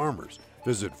for farmers.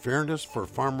 Visit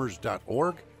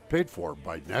fairnessforfarmers.org, paid for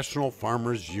by National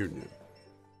Farmers Union.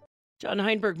 John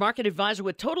Heinberg, Market Advisor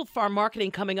with Total Farm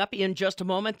Marketing, coming up in just a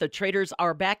moment. The traders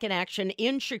are back in action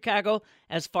in Chicago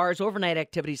as far as overnight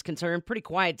activity is concerned. Pretty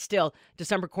quiet still.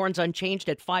 December corn's unchanged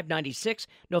at $5.96.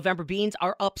 November beans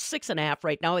are up 6.5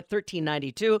 right now at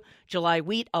 $13.92. July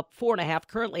wheat up 4.5,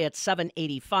 currently at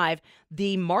 $7.85.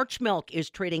 The March milk is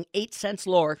trading 8 cents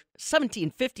lower,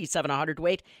 $17.57 a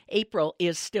hundredweight. April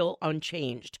is still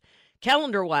unchanged.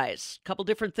 Calendar-wise, a couple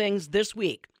different things this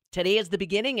week. Today is the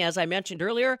beginning, as I mentioned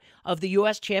earlier, of the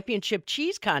U.S. Championship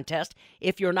Cheese Contest.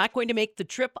 If you're not going to make the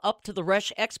trip up to the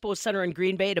Resch Expo Center in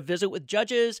Green Bay to visit with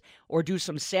judges or do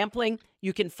some sampling,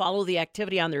 you can follow the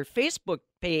activity on their Facebook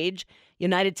page,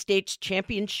 United States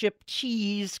Championship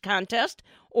Cheese Contest,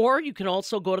 or you can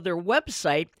also go to their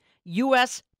website,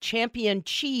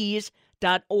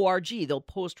 uschampioncheese.org. They'll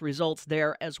post results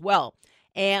there as well.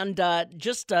 And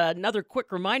just another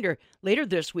quick reminder, later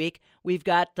this week, we've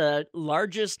got the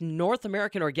largest North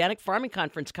American Organic Farming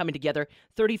Conference coming together,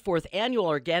 34th Annual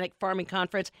Organic Farming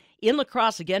Conference in La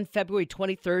Crosse, again, February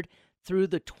 23rd through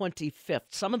the 25th.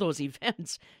 Some of those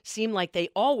events seem like they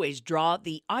always draw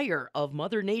the ire of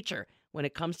Mother Nature when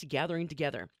it comes to gathering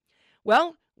together.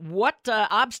 Well, what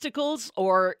obstacles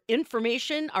or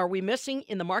information are we missing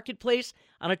in the marketplace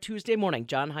on a Tuesday morning?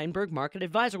 John Heinberg, Market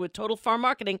Advisor with Total Farm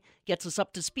Marketing, gets us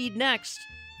up to speed next.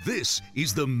 This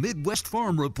is the Midwest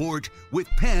Farm Report with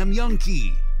Pam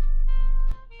Youngkey.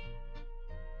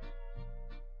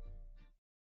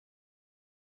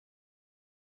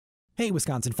 Hey,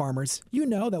 Wisconsin farmers, you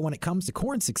know that when it comes to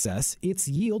corn success, it's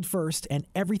yield first and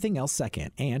everything else second.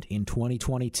 And in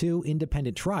 2022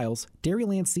 independent trials,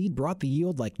 Dairyland Seed brought the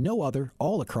yield like no other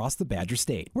all across the Badger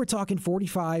State. We're talking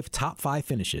 45 top 5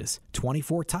 finishes,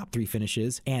 24 top 3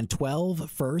 finishes, and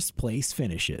 12 first place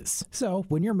finishes. So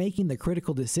when you're making the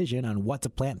critical decision on what to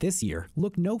plant this year,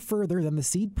 look no further than the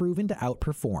seed proven to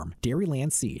outperform,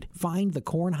 Dairyland Seed. Find the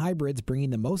corn hybrids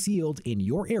bringing the most yield in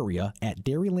your area at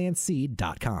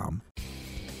dairylandseed.com.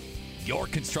 Your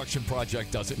construction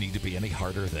project doesn't need to be any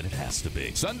harder than it has to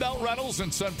be. Sunbelt Rentals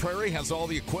in Sun Prairie has all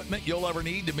the equipment you'll ever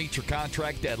need to meet your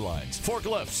contract deadlines.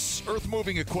 Forklifts,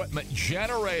 earth-moving equipment,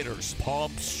 generators,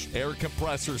 pumps, air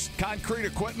compressors, concrete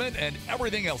equipment, and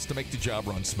everything else to make the job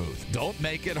run smooth. Don't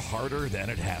make it harder than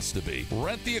it has to be.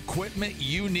 Rent the equipment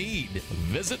you need.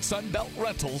 Visit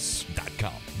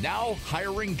sunbeltrentals.com. Now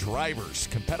hiring drivers,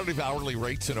 competitive hourly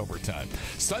rates and overtime.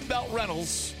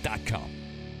 sunbeltrentals.com.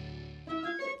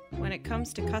 When it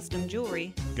comes to custom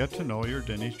jewelry, get to know your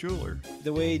Denny's jeweler.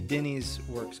 The way Denny's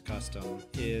works custom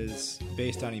is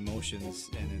based on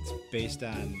emotions, and it's based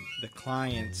on the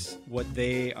clients, what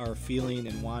they are feeling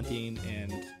and wanting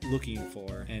and looking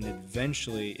for, and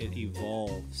eventually it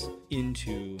evolves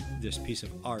into this piece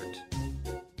of art.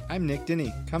 I'm Nick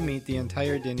Denny. Come meet the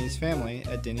entire Denny's family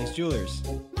at Denny's Jewelers.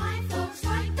 My folks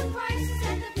like the prices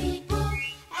and the people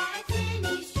at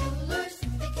Denny's Jewelers.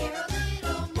 They care a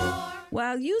little more.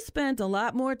 While you spent a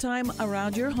lot more time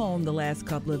around your home the last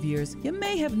couple of years, you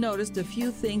may have noticed a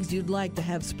few things you'd like to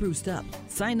have spruced up.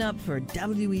 Sign up for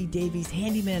W.E. Davies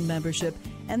Handyman membership,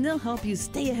 and they'll help you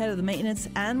stay ahead of the maintenance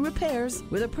and repairs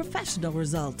with a professional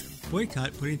result.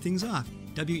 Boycott putting things off.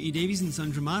 W.E. Davies &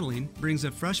 Sons Remodeling brings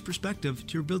a fresh perspective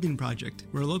to your building project.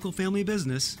 We're a local family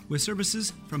business with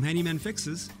services from handyman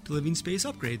fixes to living space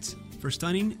upgrades. For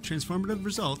stunning, transformative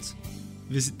results,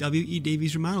 visit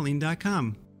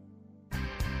WEDaviesRemodeling.com.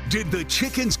 Did the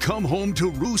chickens come home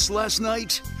to roost last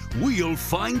night? We'll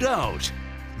find out.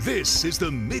 This is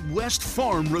the Midwest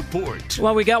Farm Report.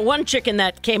 Well, we got one chicken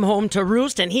that came home to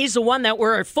roost, and he's the one that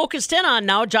we're focused in on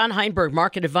now. John Heinberg,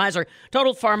 Market Advisor,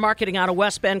 Total Farm Marketing out of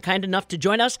West Bend, kind enough to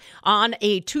join us on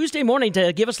a Tuesday morning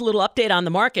to give us a little update on the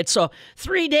market. So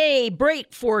 3-day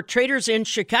break for traders in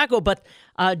Chicago, but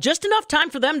just enough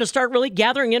time for them to start really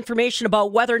gathering information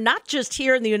about weather, not just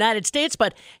here in the United States,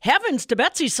 but heavens to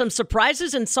Betsy, some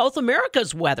surprises in South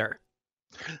America's weather.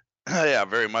 Yeah,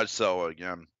 very much so.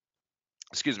 Again,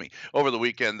 over the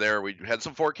weekend there, we had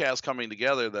some forecasts coming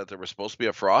together that there was supposed to be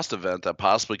a frost event that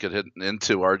possibly could hit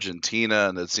into Argentina,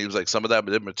 and it seems like some of that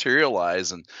did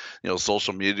materialize. And,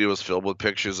 social media was filled with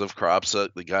pictures of crops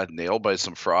that got nailed by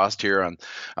some frost here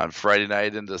on Friday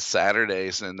night into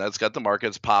Saturdays, and that's got the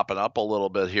markets popping up a little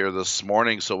bit here this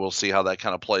morning, so we'll see how that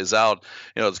kind of plays out.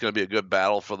 It's going to be a good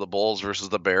battle for the Bulls versus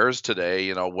the Bears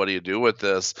today. What do you do with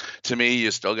this? To me,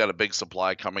 you still got a big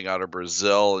supply coming out of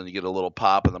Brazil, and you get a little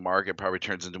pop in the market, probably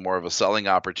turns into more of a selling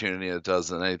opportunity than it does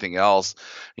than anything else.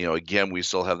 Again, we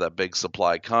still have that big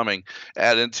supply coming.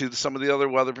 Add into some of the other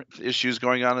weather issues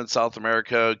going on in South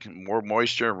America, more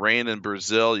moisture, rain in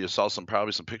Brazil. You saw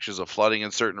probably some pictures of flooding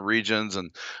in certain regions, and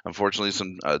unfortunately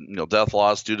some death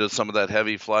loss due to some of that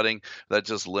heavy flooding. That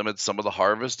just limits some of the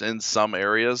harvest in some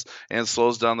areas and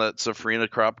slows down that safrinha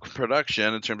crop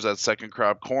production in terms of that second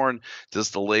crop corn.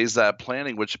 Just delays that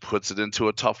planting, which puts it into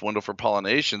a tough window for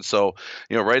pollination. So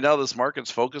right now this market market's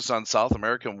focused on South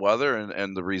American weather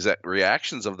and the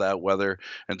reactions of that weather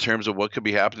in terms of what could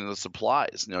be happening to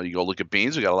supplies. You go look at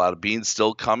beans. We got a lot of beans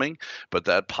still coming, but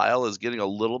that pile is getting a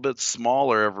little bit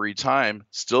smaller every time.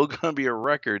 Still going to be a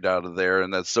record out of there,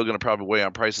 and that's still going to probably weigh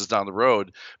on prices down the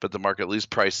road. But the market at least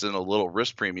priced in a little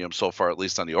risk premium so far, at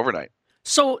least on the overnight.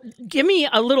 So give me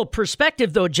a little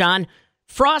perspective, though, John.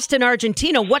 Frost in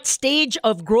Argentina, what stage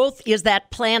of growth is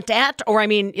that plant at? Or,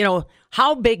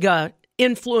 how big a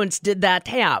influence did that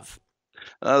have?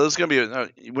 There's going to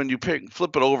be when you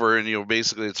flip it over, and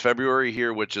basically it's February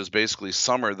here, which is basically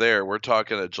summer there. We're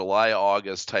talking a July,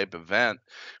 August type event,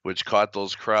 which caught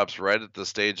those crops right at the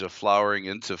stage of flowering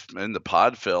into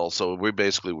pod fill. So we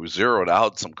zeroed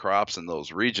out some crops in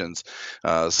those regions.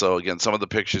 So again, some of the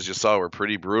pictures you saw were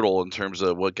pretty brutal in terms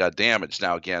of what got damaged.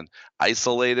 Now again,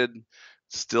 isolated.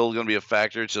 Still going to be a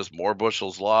factor. It's just more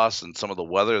bushels lost and some of the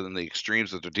weather than the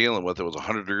extremes that they're dealing with. It was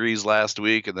 100 degrees last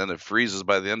week, and then it freezes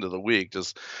by the end of the week.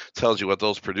 Just tells you what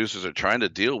those producers are trying to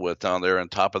deal with down there on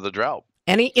top of the drought.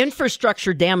 Any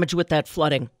infrastructure damage with that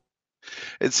flooding?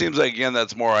 It seems like, again,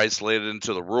 that's more isolated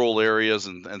into the rural areas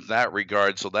in that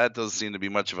regard, so that doesn't seem to be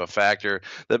much of a factor.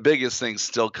 The biggest thing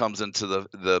still comes into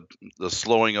the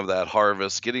slowing of that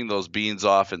harvest, getting those beans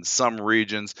off in some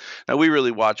regions. Now, we really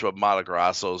watch what Mato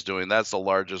Grosso is doing. That's the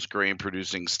largest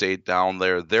grain-producing state down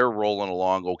there. They're rolling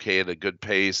along okay at a good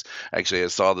pace. Actually, I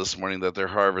saw this morning that their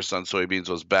harvest on soybeans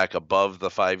was back above the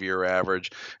 5-year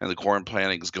average, and the corn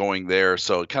planting is going there.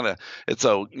 So it's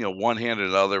a one hand and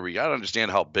another. We got to understand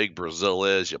how big Brazil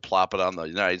is. You plop it on the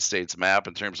United States map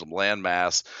in terms of land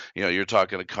mass. You're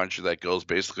talking a country that goes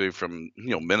basically from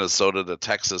Minnesota to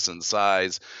Texas in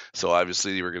size. So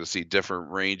obviously we're going to see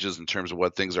different ranges in terms of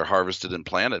what things are harvested and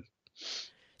planted.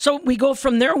 So we go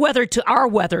from their weather to our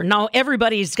weather. Now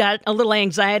everybody's got a little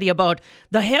anxiety about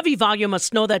the heavy volume of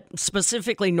snow that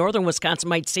specifically northern Wisconsin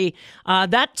might see.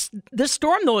 This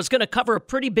storm, though, is going to cover a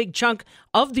pretty big chunk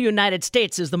of the United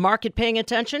States. Is the market paying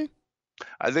attention?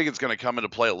 I think it's going to come into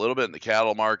play a little bit in the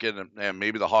cattle market and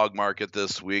maybe the hog market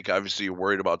this week. Obviously, you're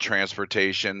worried about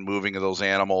transportation, moving of those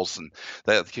animals, and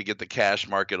that could get the cash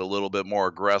market a little bit more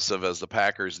aggressive as the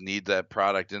packers need that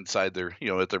product inside their,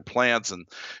 at their plants, and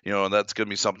that's going to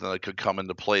be something that could come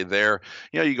into play there.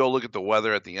 You go look at the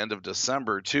weather at the end of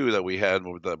December too that we had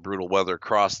with the brutal weather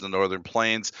across the northern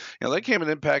plains. That came an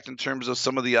impact in terms of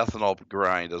some of the ethanol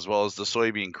grind as well as the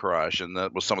soybean crush, and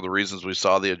that was some of the reasons we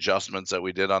saw the adjustments that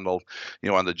we did on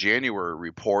the January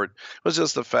report. Was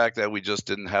just the fact that we just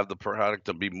didn't have the product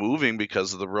to be moving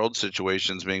because of the road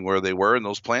situations being where they were and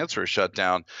those plants were shut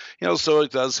down. So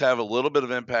it does have a little bit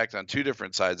of impact on two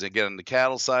different sides. Again, on the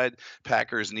cattle side,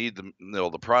 packers need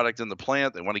the product in the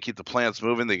plant. They want to keep the plants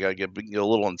moving. They got to get a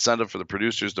little incentive for the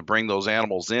producers to bring those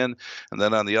animals in. And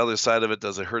then on the other side of it,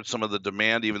 does it hurt some of the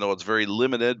demand, even though it's very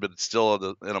limited, but it's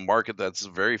still in a market that's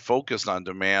very focused on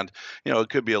demand. It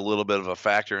could be a little bit of a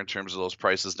factor in terms of those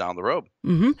prices down the road.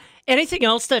 Mm-hmm. Anything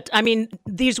else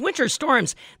these winter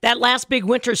storms, that last big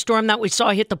winter storm that we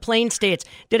saw hit the Plain States,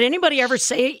 did anybody ever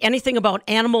say anything about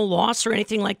animal loss or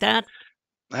anything like that?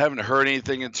 I haven't heard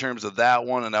anything in terms of that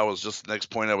one, and that was just the next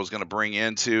point I was going to bring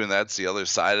into, and that's the other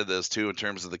side of this too. In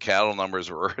terms of the cattle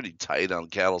numbers, we're already tight on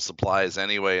cattle supplies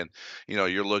anyway, and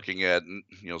you're looking at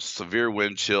severe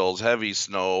wind chills, heavy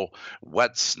snow,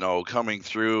 wet snow coming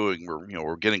through, and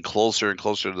we're getting closer and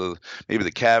closer to maybe the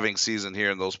calving season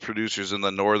here, and those producers in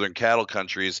the northern cattle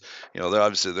countries, they're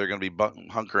going to be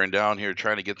hunkering down here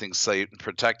trying to get things safe and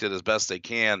protected as best they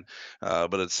can,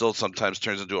 but it still sometimes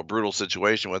turns into a brutal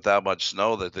situation with that much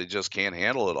snow that they just can't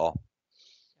handle it all.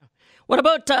 What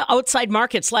about outside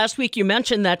markets? Last week you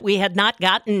mentioned that we had not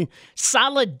gotten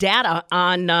solid data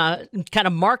on kind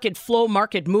of market flow,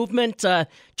 market movement,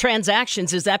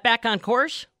 transactions. Is that back on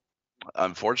course?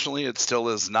 Unfortunately, it still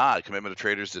is not. Commitment of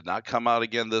Traders did not come out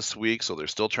again this week, so they're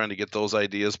still trying to get those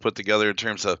ideas put together in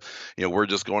terms of, we're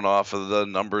just going off of the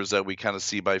numbers that we kind of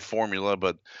see by formula.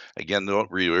 But again,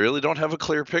 we really don't have a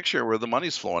clear picture where the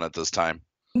money's flowing at this time.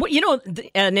 Well,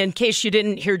 and in case you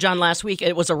didn't hear John last week,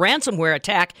 it was a ransomware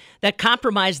attack that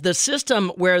compromised the system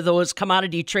where those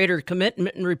commodity trader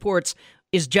commitment reports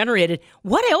is generated.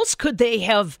 What else could they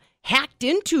have hacked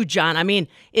into, John? I mean,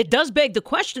 it does beg the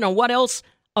question on what else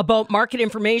about market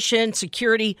information,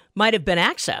 security might have been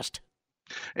accessed.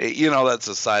 That's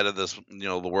a side of this,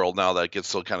 the world now that gets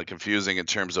so kind of confusing in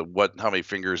terms of how many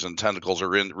fingers and tentacles are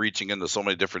reaching into so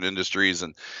many different industries.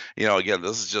 And, again,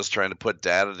 this is just trying to put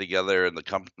data together, and the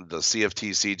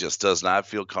CFTC just does not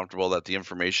feel comfortable that the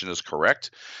information is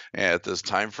correct at this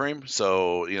time frame.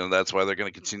 So, that's why they're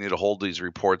going to continue to hold these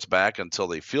reports back until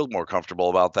they feel more comfortable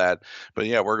about that. But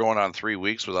yeah, we're going on 3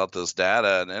 weeks without this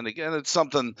data. And again, it's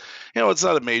something, it's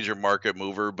not a major market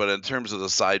mover, but in terms of the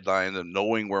sideline and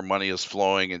knowing where money is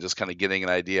flowing and just kind of getting an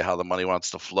idea how the money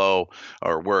wants to flow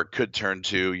or where it could turn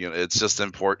to, it's just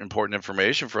important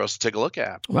information for us to take a look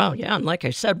at. Well, yeah, and like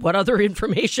I said, what other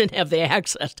information have they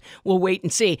accessed? We'll wait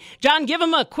and see. John, give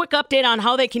them a quick update on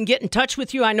how they can get in touch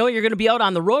with you. I know you're going to be out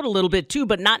on the road a little bit too,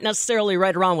 but not necessarily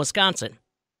right around Wisconsin.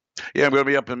 Yeah, I'm going to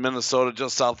be up in Minnesota,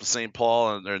 just south of St.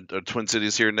 Paul, and they're Twin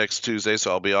Cities here next Tuesday,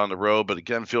 so I'll be on the road. But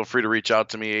again, feel free to reach out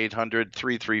to me,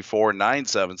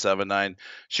 800-334-9779.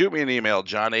 Shoot me an email,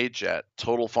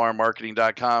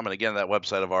 jonh@totalfarmmarketing.com. And again, that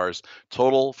website of ours,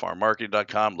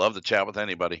 totalfarmmarketing.com. Love to chat with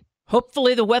anybody.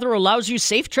 Hopefully the weather allows you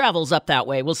safe travels up that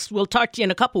way. We'll talk to you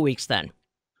in a couple weeks then.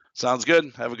 Sounds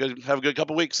good. Have a good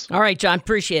couple weeks. All right, John.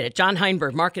 Appreciate it. John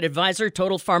Heinberg, market advisor,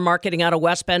 Total Farm Marketing out of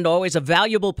West Bend. Always a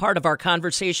valuable part of our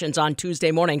conversations on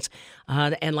Tuesday mornings.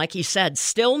 And like he said,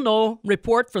 still no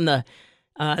report from the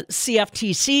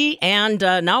CFTC. And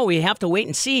now we have to wait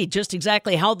and see just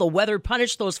exactly how the weather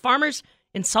punished those farmers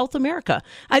in South America.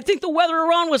 I think the weather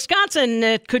around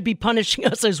Wisconsin could be punishing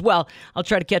us as well. I'll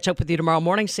try to catch up with you tomorrow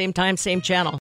morning, same time, same channel.